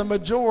spend the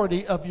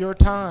majority of your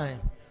time.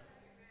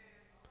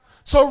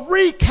 So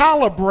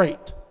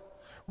recalibrate.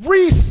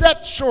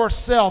 Reset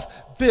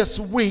yourself this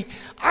week.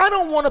 I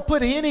don't want to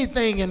put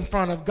anything in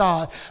front of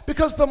God,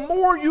 because the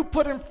more you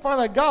put in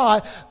front of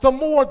God, the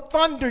more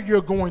thunder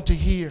you're going to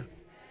hear.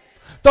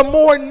 The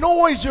more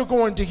noise you're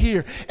going to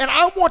hear. And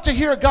I want to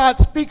hear God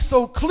speak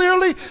so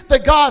clearly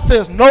that God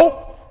says,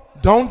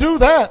 nope, don't do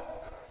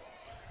that.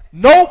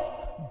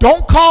 Nope,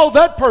 don't call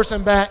that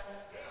person back.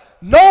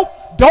 Nope,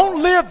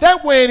 don't live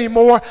that way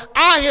anymore.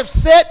 I have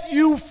set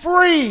you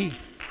free.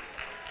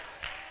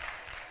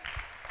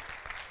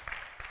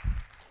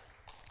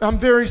 I'm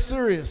very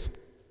serious.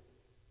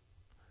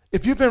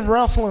 If you've been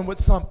wrestling with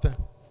something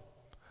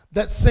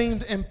that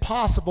seemed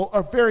impossible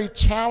or very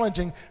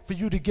challenging for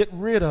you to get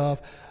rid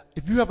of,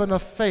 if you have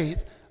enough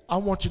faith, I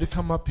want you to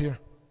come up here.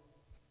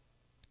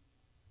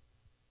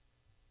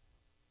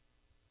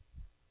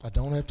 I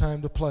don't have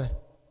time to play.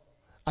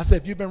 I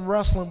said, if you've been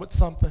wrestling with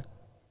something,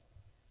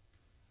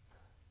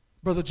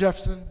 Brother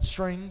Jefferson,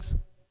 strings,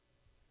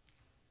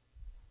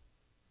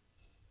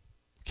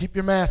 keep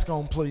your mask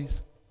on,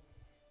 please.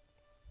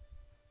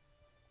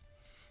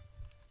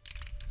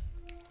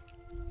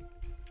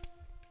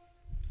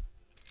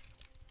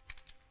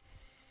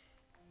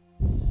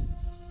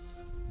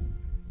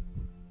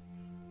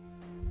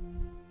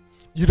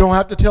 You don't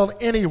have to tell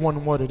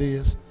anyone what it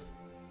is.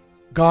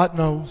 God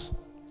knows.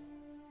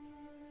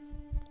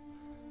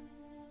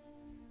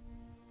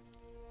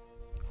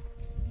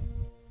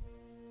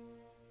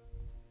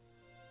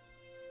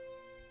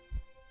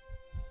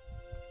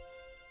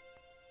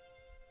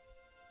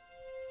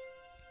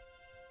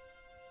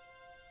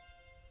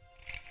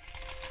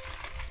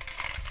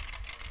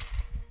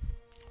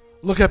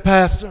 Look at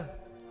Pastor.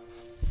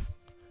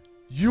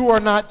 You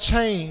are not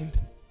chained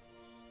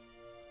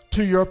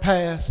to your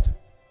past.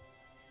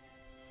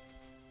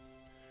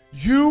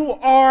 You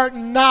are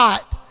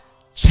not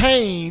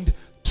chained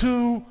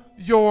to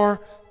your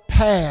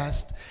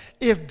past.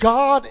 If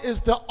God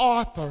is the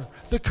author,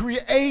 the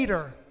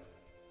creator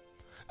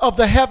of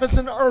the heavens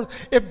and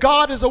earth, if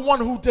God is the one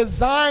who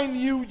designed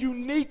you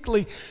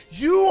uniquely,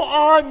 you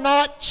are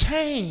not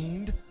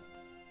chained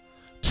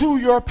to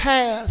your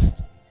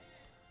past.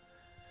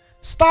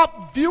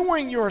 Stop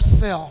viewing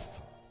yourself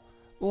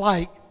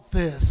like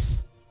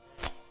this.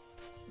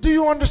 Do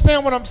you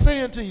understand what I'm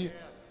saying to you?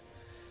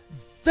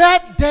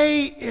 That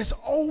day is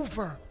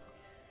over.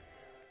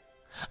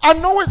 I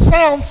know it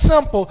sounds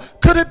simple.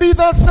 Could it be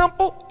that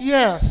simple?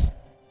 Yes.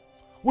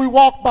 We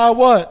walk by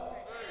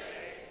what?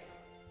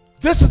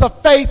 This is a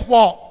faith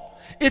walk.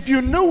 If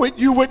you knew it,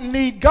 you wouldn't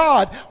need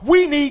God.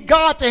 We need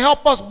God to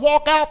help us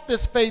walk out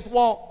this faith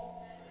walk.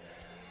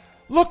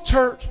 Look,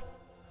 church,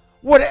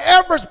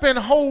 whatever's been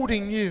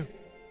holding you,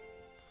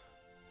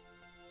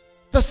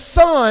 the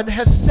Son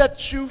has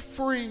set you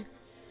free.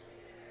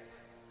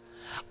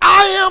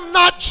 I am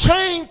not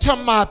chained to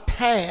my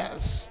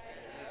past.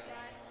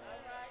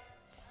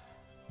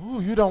 Ooh,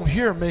 you don't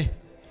hear me.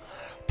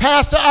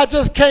 Pastor, I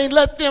just can't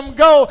let them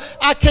go.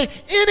 I can't.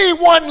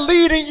 Anyone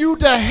leading you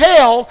to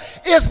hell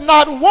is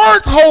not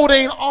worth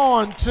holding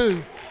on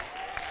to.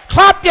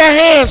 Clap your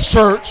hands,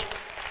 church.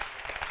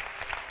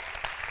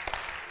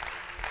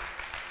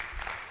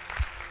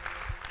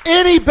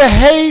 Any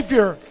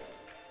behavior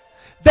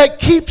that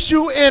keeps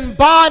you in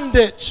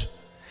bondage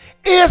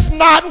is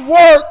not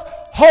worth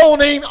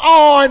holding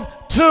on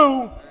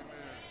to.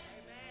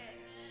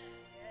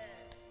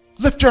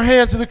 Lift your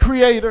hands to the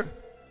Creator.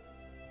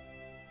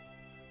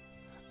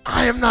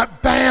 I am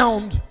not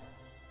bound.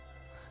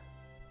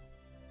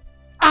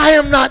 I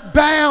am not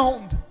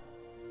bound.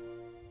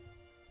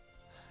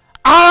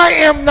 I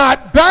am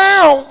not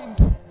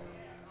bound.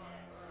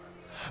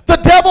 The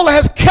devil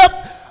has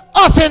kept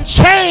us in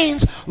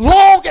chains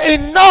long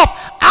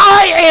enough.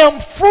 I am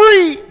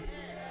free.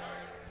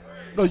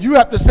 No, you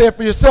have to say it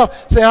for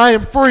yourself. Say, I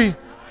am free.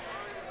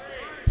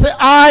 Say,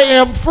 I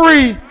am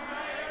free.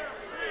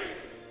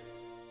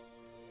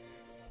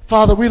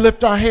 Father, we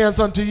lift our hands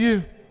unto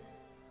you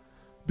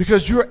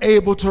because you're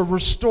able to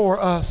restore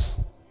us.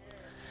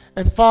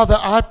 And Father,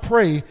 I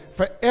pray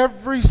for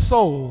every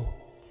soul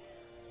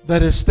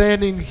that is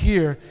standing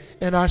here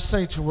in our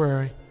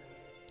sanctuary.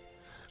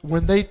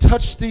 When they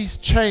touch these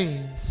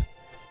chains,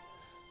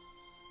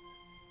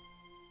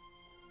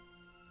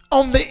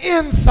 on the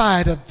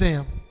inside of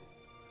them,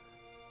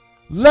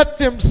 let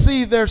them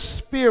see their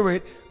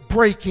spirit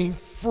breaking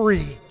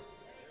free.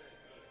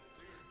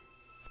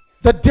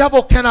 The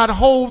devil cannot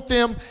hold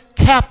them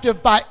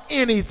captive by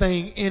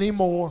anything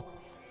anymore.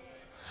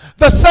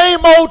 The same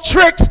old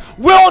tricks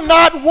will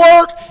not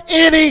work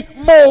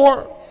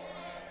anymore.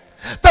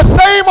 The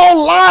same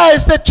old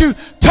lies that you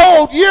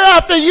told year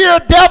after year,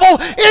 devil,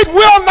 it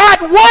will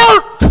not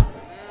work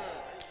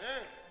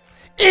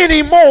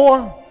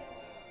anymore,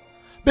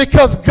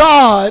 because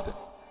God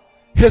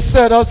has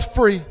set us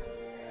free.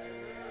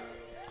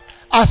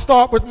 I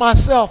start with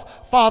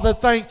myself. Father,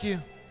 thank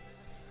you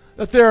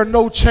that there are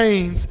no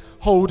chains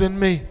holding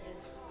me.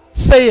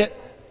 Say it.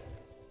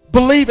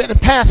 Believe it and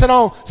pass it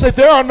on. Say,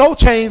 there are no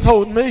chains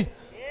holding me.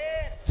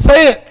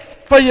 Say it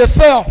for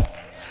yourself.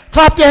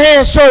 Clap your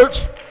hands,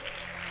 church.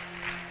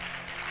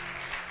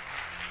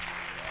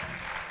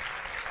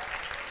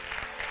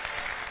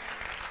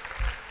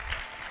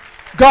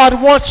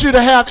 God wants you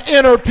to have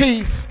inner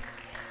peace.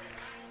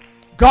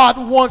 God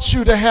wants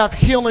you to have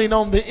healing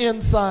on the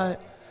inside.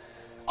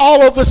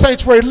 All of the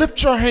sanctuary,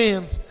 lift your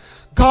hands.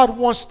 God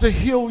wants to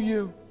heal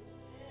you.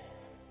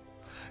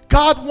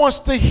 God wants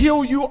to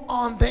heal you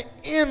on the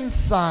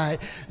inside.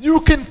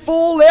 You can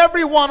fool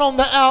everyone on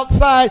the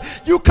outside.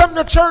 You come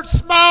to church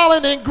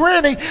smiling and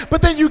grinning,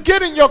 but then you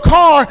get in your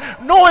car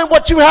knowing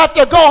what you have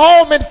to go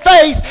home and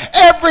face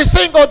every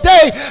single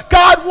day.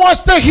 God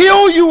wants to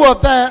heal you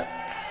of that.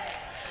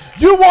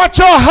 You want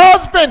your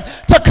husband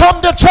to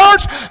come to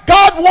church?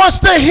 God wants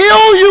to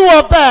heal you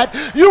of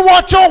that. You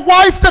want your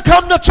wife to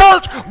come to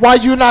church? Why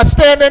you not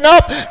standing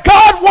up?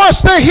 God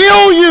wants to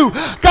heal you.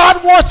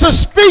 God wants to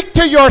speak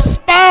to your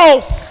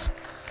spouse.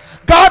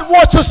 God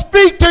wants to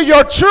speak to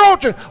your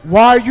children.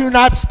 Why are you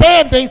not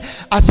standing?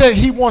 I said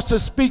he wants to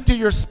speak to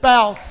your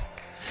spouse.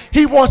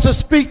 He wants to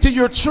speak to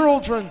your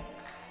children.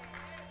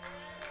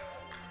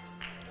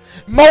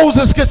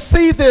 Moses could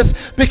see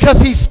this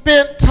because he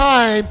spent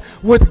time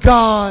with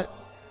God.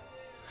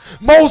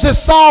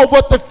 Moses saw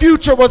what the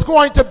future was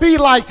going to be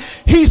like.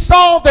 He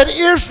saw that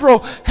Israel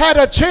had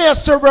a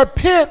chance to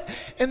repent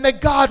and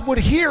that God would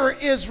hear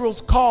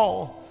Israel's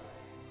call.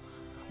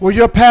 Well,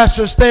 your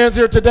pastor stands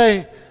here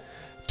today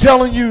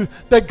telling you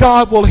that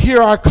God will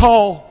hear our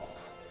call.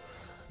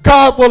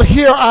 God will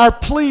hear our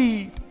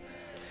plea.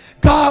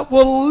 God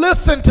will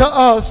listen to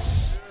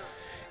us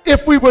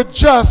if we would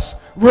just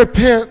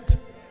repent.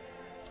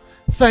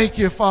 Thank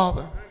you,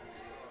 Father.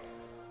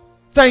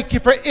 Thank you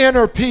for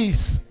inner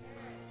peace.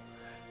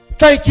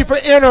 Thank you for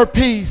inner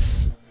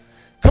peace.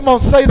 Come on,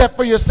 say that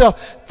for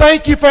yourself.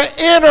 Thank you for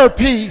inner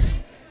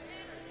peace.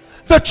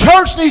 The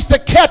church needs to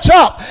catch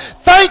up.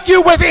 Thank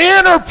you with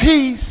inner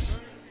peace.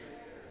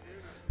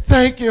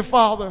 Thank you,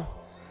 Father.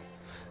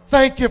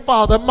 Thank you,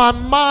 Father. My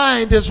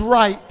mind is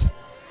right.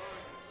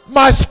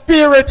 My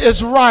spirit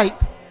is right.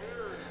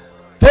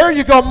 There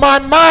you go. My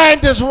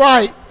mind is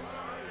right.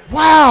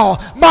 Wow,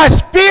 my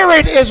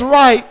spirit is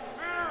right.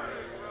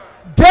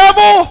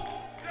 Devil,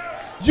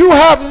 you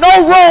have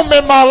no room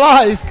in my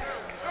life.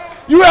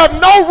 You have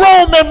no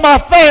room in my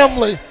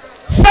family.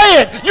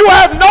 Say it. You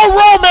have no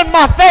room in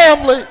my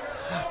family.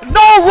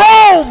 No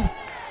room.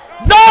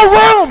 No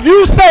room.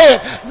 You say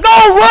it.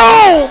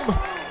 No room.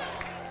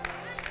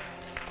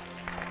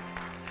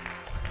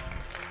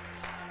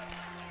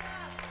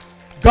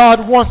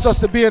 God wants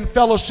us to be in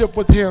fellowship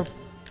with him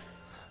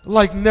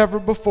like never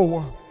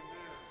before.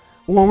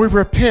 When we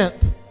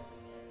repent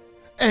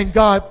and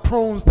God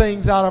prunes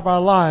things out of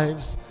our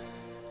lives,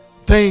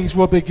 things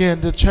will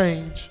begin to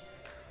change.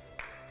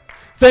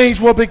 Things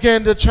will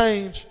begin to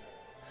change.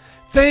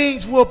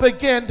 Things will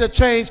begin to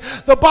change.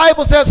 The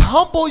Bible says,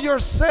 humble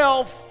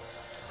yourself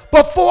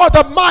before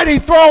the mighty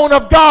throne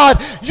of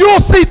God. You'll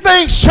see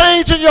things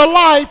change in your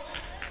life.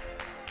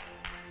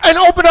 And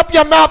open up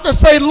your mouth and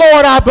say,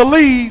 Lord, I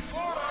believe.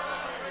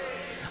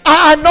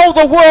 I know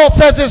the world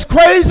says it's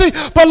crazy,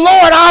 but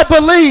Lord, I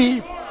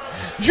believe.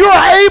 You're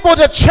able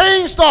to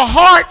change the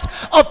hearts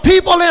of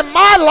people in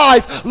my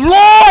life. Lord,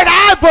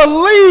 I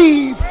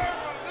believe.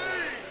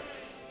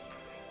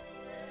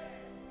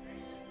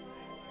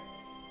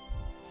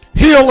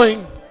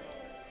 Healing.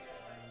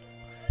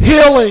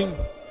 Healing.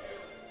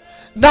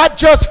 Not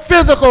just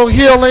physical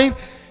healing.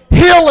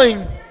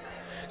 Healing.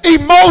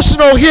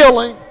 Emotional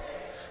healing.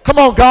 Come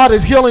on, God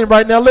is healing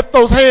right now. Lift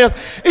those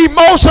hands.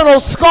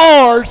 Emotional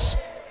scars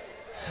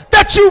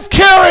that you've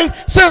carried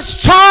since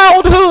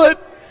childhood,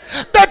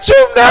 that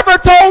you've never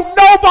told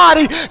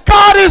nobody.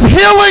 God is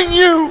healing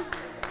you.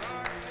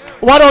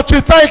 Why don't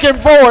you thank him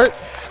for it?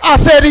 I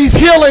said he's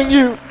healing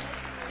you.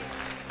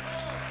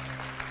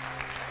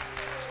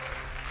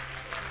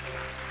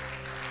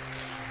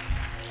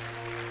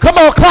 Come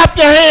on, clap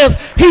your hands.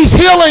 He's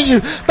healing you.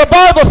 The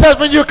Bible says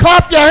when you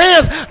clap your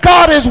hands,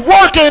 God is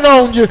working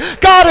on you.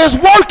 God is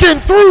working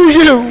through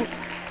you.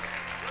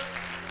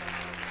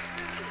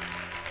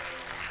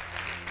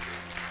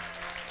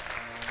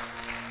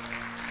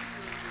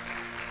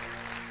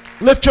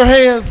 Lift your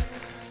hands.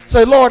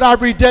 Say, Lord, I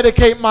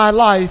rededicate my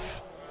life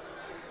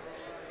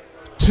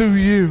to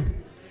you.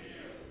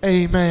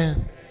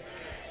 Amen.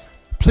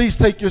 Please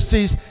take your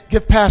seats.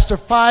 Give Pastor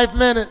 5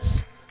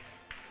 minutes.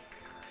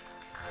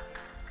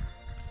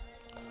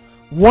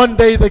 One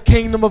day the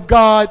kingdom of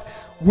God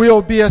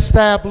will be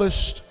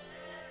established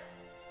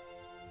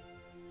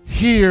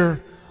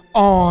here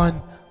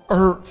on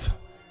earth.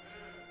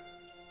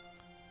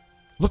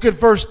 Look at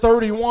verse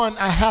 31.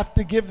 I have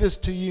to give this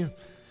to you.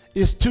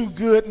 It's too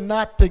good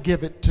not to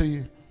give it to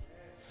you.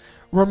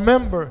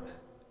 Remember,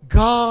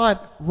 God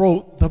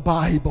wrote the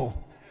Bible.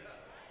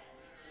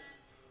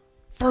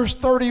 Verse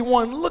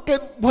 31, look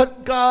at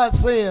what God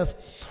says.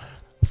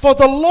 For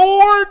the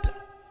Lord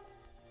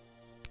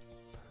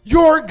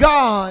your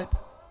God.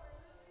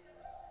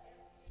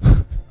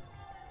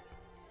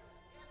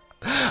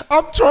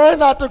 I'm trying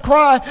not to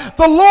cry.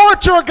 The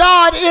Lord your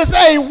God is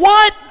a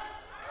what?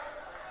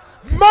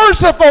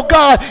 Merciful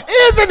God.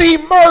 Isn't he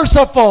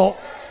merciful?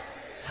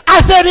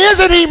 I said,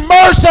 isn't he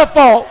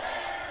merciful?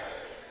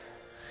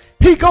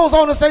 He goes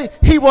on to say,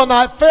 he will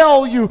not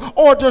fail you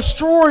or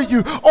destroy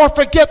you or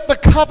forget the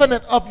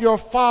covenant of your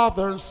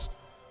fathers,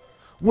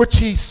 which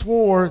he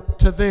swore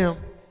to them.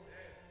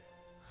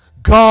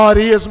 God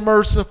is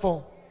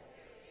merciful.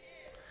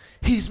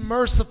 He's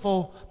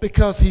merciful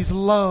because he's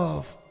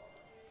love.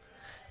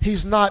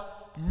 He's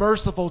not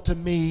merciful to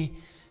me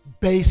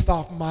based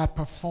off my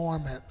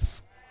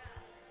performance.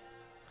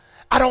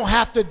 I don't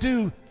have to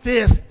do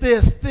this,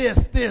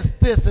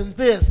 and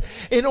this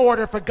in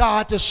order for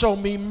God to show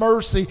me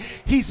mercy.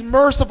 He's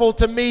merciful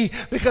to me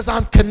because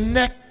I'm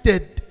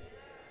connected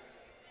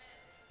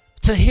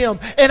to him.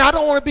 And I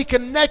don't want to be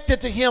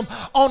connected to him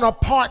on a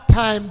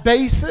part-time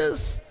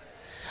basis.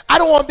 I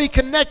don't want to be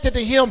connected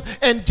to him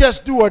and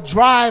just do a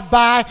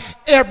drive-by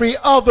every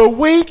other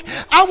week.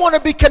 I want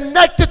to be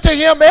connected to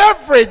him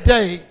every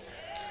day.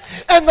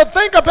 And the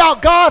thing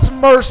about God's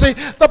mercy,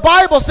 the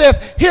Bible says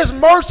his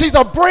mercies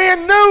are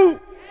brand new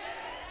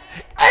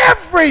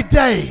every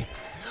day.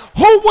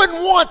 Who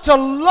wouldn't want to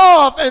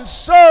love and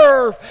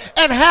serve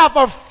and have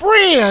a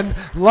friend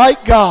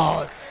like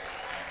God?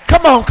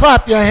 Come on,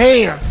 clap your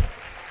hands.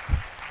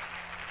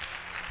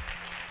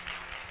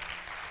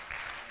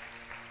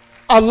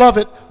 I love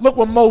it. Look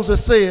what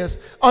Moses says.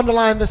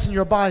 Underline this in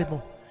your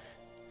Bible.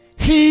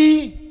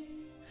 He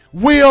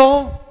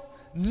will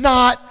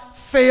not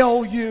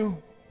fail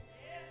you.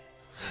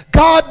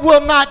 God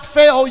will not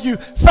fail you.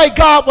 Say,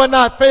 God will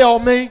not fail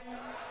me.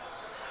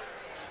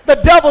 The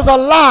devil's a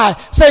lie.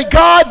 Say,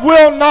 God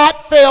will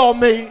not fail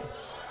me.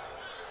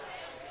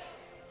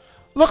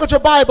 Look at your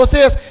Bible. It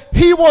says,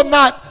 he will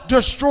not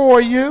destroy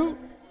you.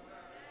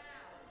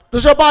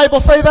 Does your Bible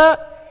say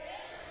that?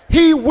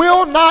 He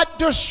will not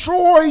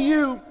destroy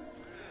you.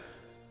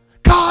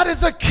 God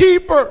is a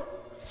keeper.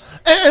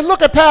 And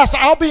look at Pastor,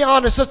 I'll be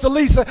honest, Sister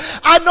Lisa.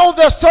 I know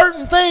there's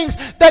certain things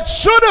that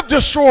should have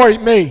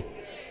destroyed me.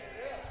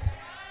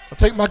 I'll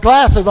take my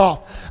glasses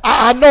off.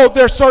 I know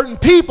there's certain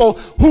people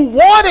who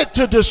wanted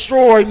to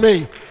destroy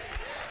me.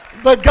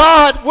 But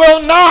God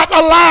will not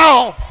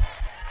allow.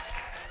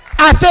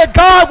 I said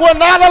God will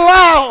not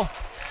allow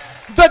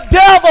the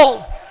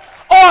devil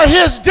or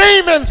his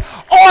demons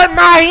or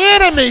my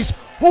enemies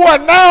who are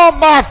now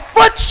my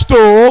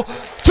footstool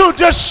to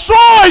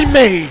destroy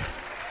me.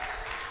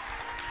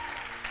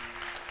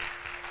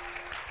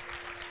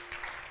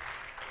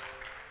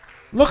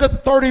 Look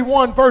at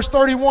 31, verse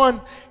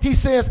 31. He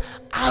says,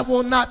 I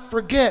will not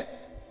forget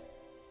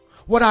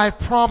what I've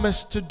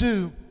promised to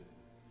do,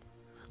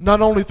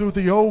 not only through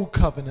the old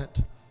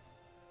covenant,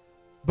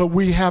 but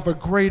we have a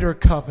greater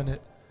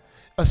covenant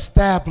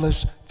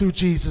established through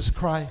Jesus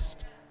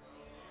Christ.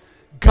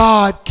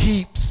 God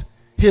keeps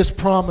his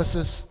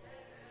promises.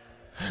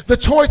 The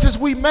choices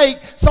we make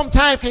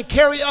sometimes can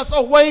carry us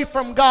away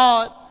from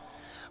God.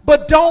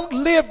 But don't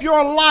live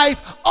your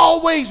life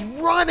always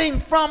running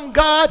from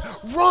God.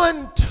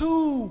 Run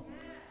to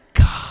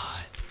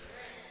God.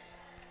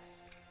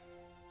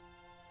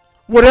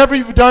 Whatever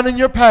you've done in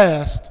your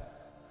past,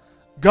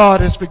 God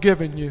has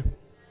forgiven you.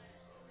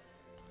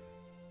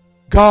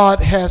 God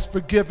has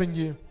forgiven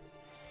you.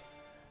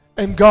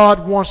 And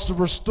God wants to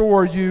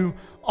restore you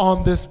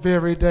on this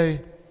very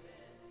day.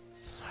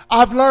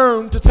 I've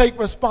learned to take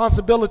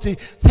responsibility,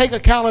 take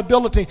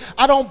accountability.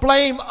 I don't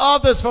blame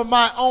others for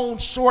my own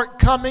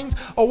shortcomings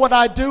or what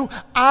I do.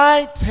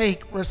 I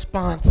take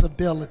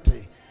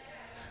responsibility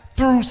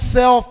through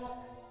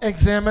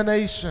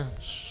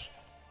self-examinations.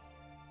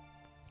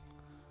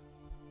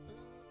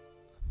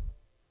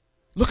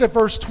 Look at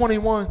verse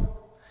 21.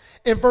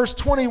 In verse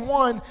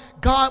 21,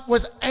 God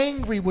was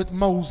angry with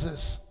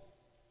Moses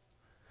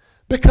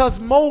because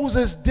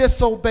Moses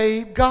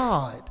disobeyed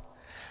God.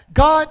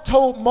 God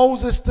told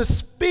Moses to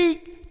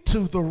speak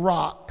to the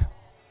rock,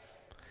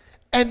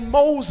 and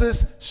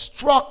Moses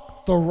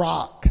struck the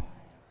rock.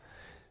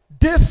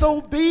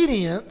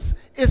 Disobedience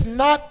is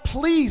not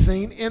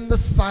pleasing in the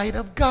sight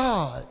of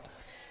God.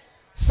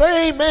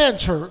 Say amen,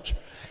 church.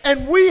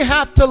 And we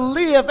have to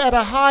live at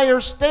a higher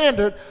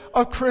standard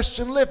of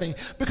Christian living.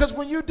 Because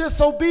when you're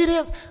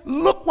disobedient,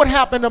 look what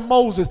happened to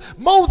Moses.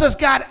 Moses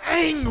got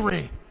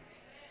angry.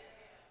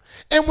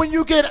 And when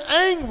you get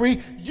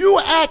angry, you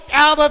act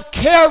out of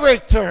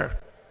character.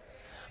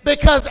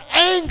 Because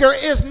anger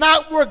is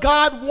not where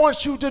God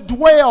wants you to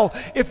dwell.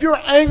 If you're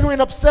angry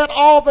and upset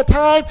all the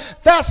time,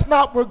 that's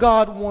not where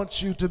God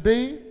wants you to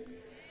be.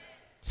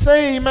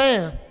 Say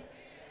amen.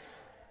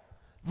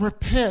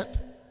 Repent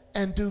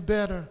and do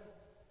better.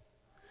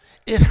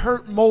 It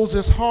hurt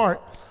Moses'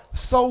 heart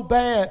so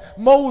bad.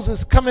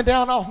 Moses coming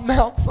down off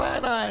Mount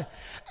Sinai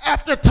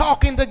after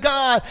talking to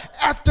God,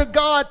 after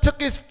God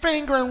took his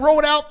finger and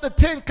wrote out the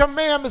 10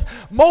 commandments,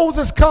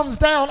 Moses comes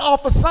down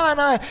off of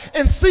Sinai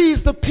and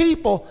sees the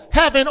people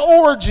having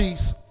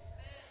orgies,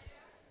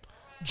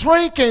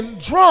 drinking,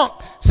 drunk.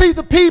 See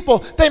the people,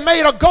 they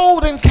made a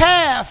golden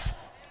calf.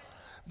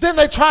 Then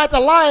they tried to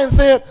lie and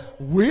said,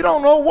 we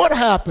don't know what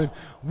happened.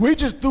 We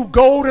just threw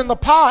gold in the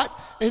pot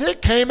and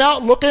it came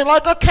out looking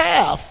like a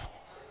calf.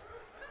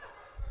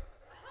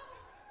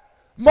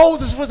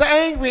 Moses was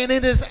angry, and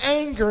in his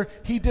anger,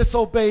 he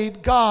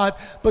disobeyed God.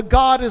 But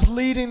God is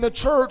leading the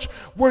church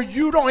where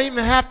you don't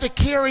even have to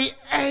carry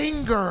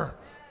anger.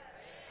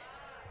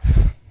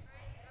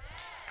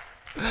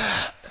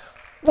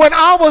 When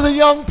I was a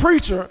young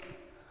preacher,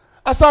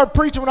 I started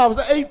preaching when I was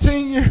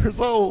 18 years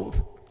old.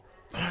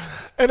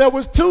 And there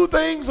was two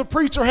things a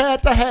preacher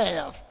had to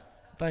have.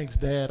 Thanks,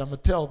 Dad. I'm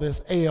going to tell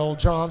this. A.L.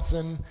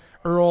 Johnson,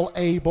 Earl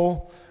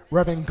Abel,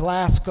 Reverend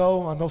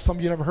Glasgow. I know some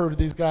of you never heard of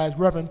these guys.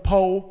 Reverend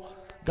Poe.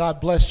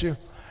 God bless you.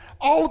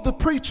 All of the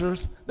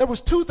preachers, there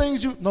was three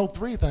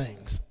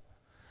things.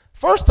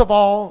 First of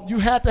all, you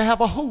had to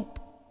have a hoop.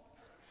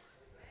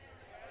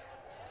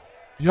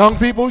 Young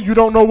people, you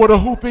don't know what a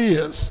hoop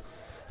is.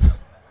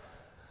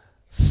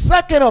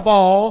 Second of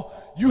all,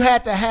 you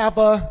had to have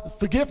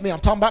forgive me, I'm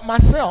talking about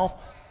myself,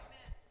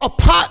 a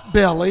pot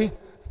belly.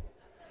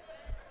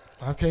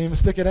 I can't even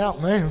stick it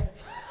out, man.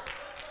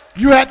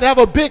 You had to have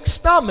a big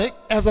stomach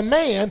as a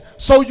man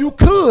so you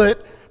could.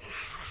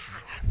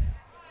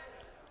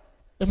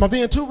 Am I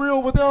being too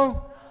real with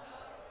y'all?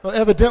 Well,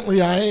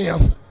 evidently I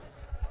am.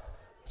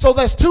 So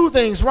that's two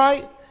things,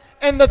 right?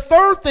 And the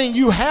third thing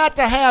you had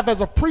to have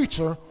as a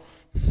preacher,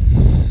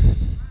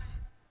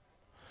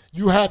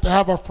 you had to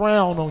have a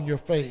frown on your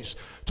face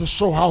to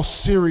show how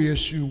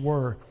serious you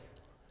were.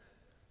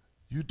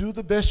 You do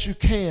the best you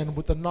can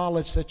with the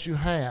knowledge that you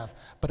have.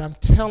 But I'm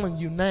telling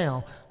you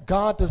now,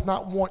 God does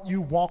not want you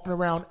walking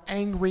around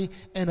angry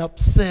and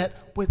upset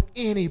with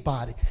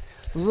anybody.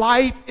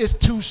 Life is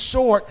too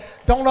short.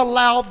 Don't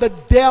allow the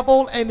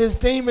devil and his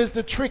demons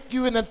to trick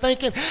you into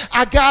thinking,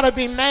 I gotta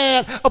be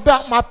mad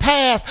about my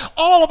past.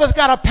 All of us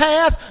got a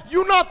past.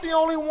 You're not the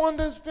only one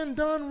that's been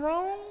done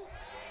wrong.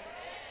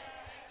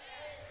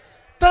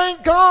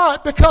 Thank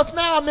God, because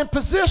now I'm in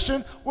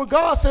position where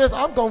God says,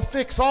 I'm going to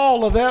fix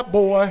all of that,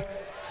 boy.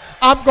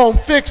 I'm going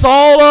to fix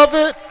all of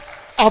it.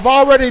 I've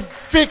already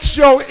fixed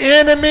your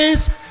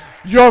enemies.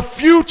 Your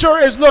future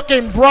is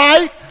looking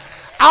bright.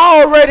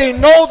 I already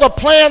know the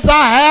plans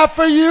I have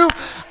for you.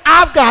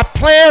 I've got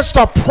plans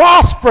to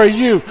prosper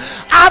you.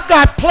 I've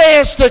got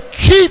plans to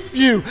keep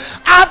you.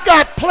 I've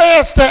got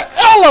plans to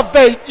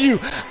elevate you.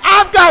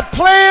 I've got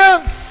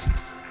plans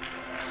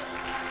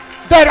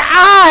that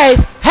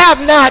eyes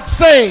have not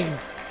seen,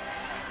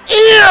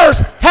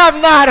 ears have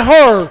not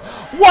heard.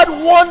 What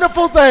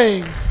wonderful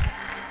things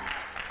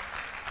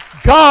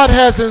God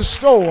has in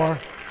store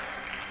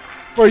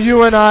for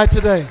you and I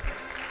today.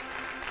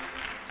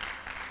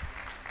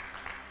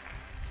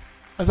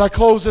 As I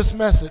close this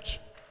message,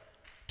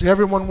 to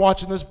everyone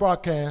watching this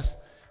broadcast,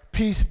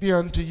 peace be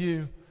unto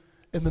you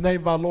in the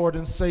name of our Lord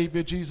and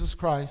Savior Jesus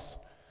Christ.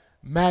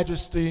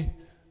 Majesty,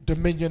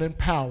 dominion, and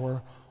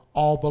power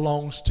all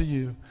belongs to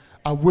you.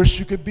 I wish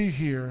you could be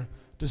here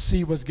to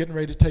see what's getting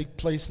ready to take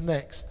place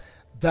next.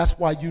 That's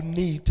why you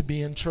need to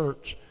be in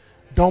church.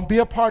 Don't be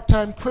a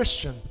part-time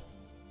Christian.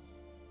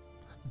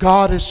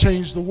 God has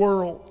changed the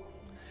world,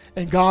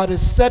 and God is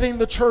setting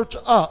the church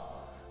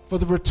up for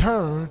the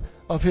return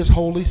of his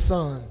Holy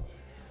Son.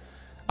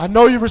 I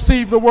know you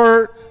received the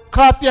word.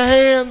 Clap your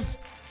hands.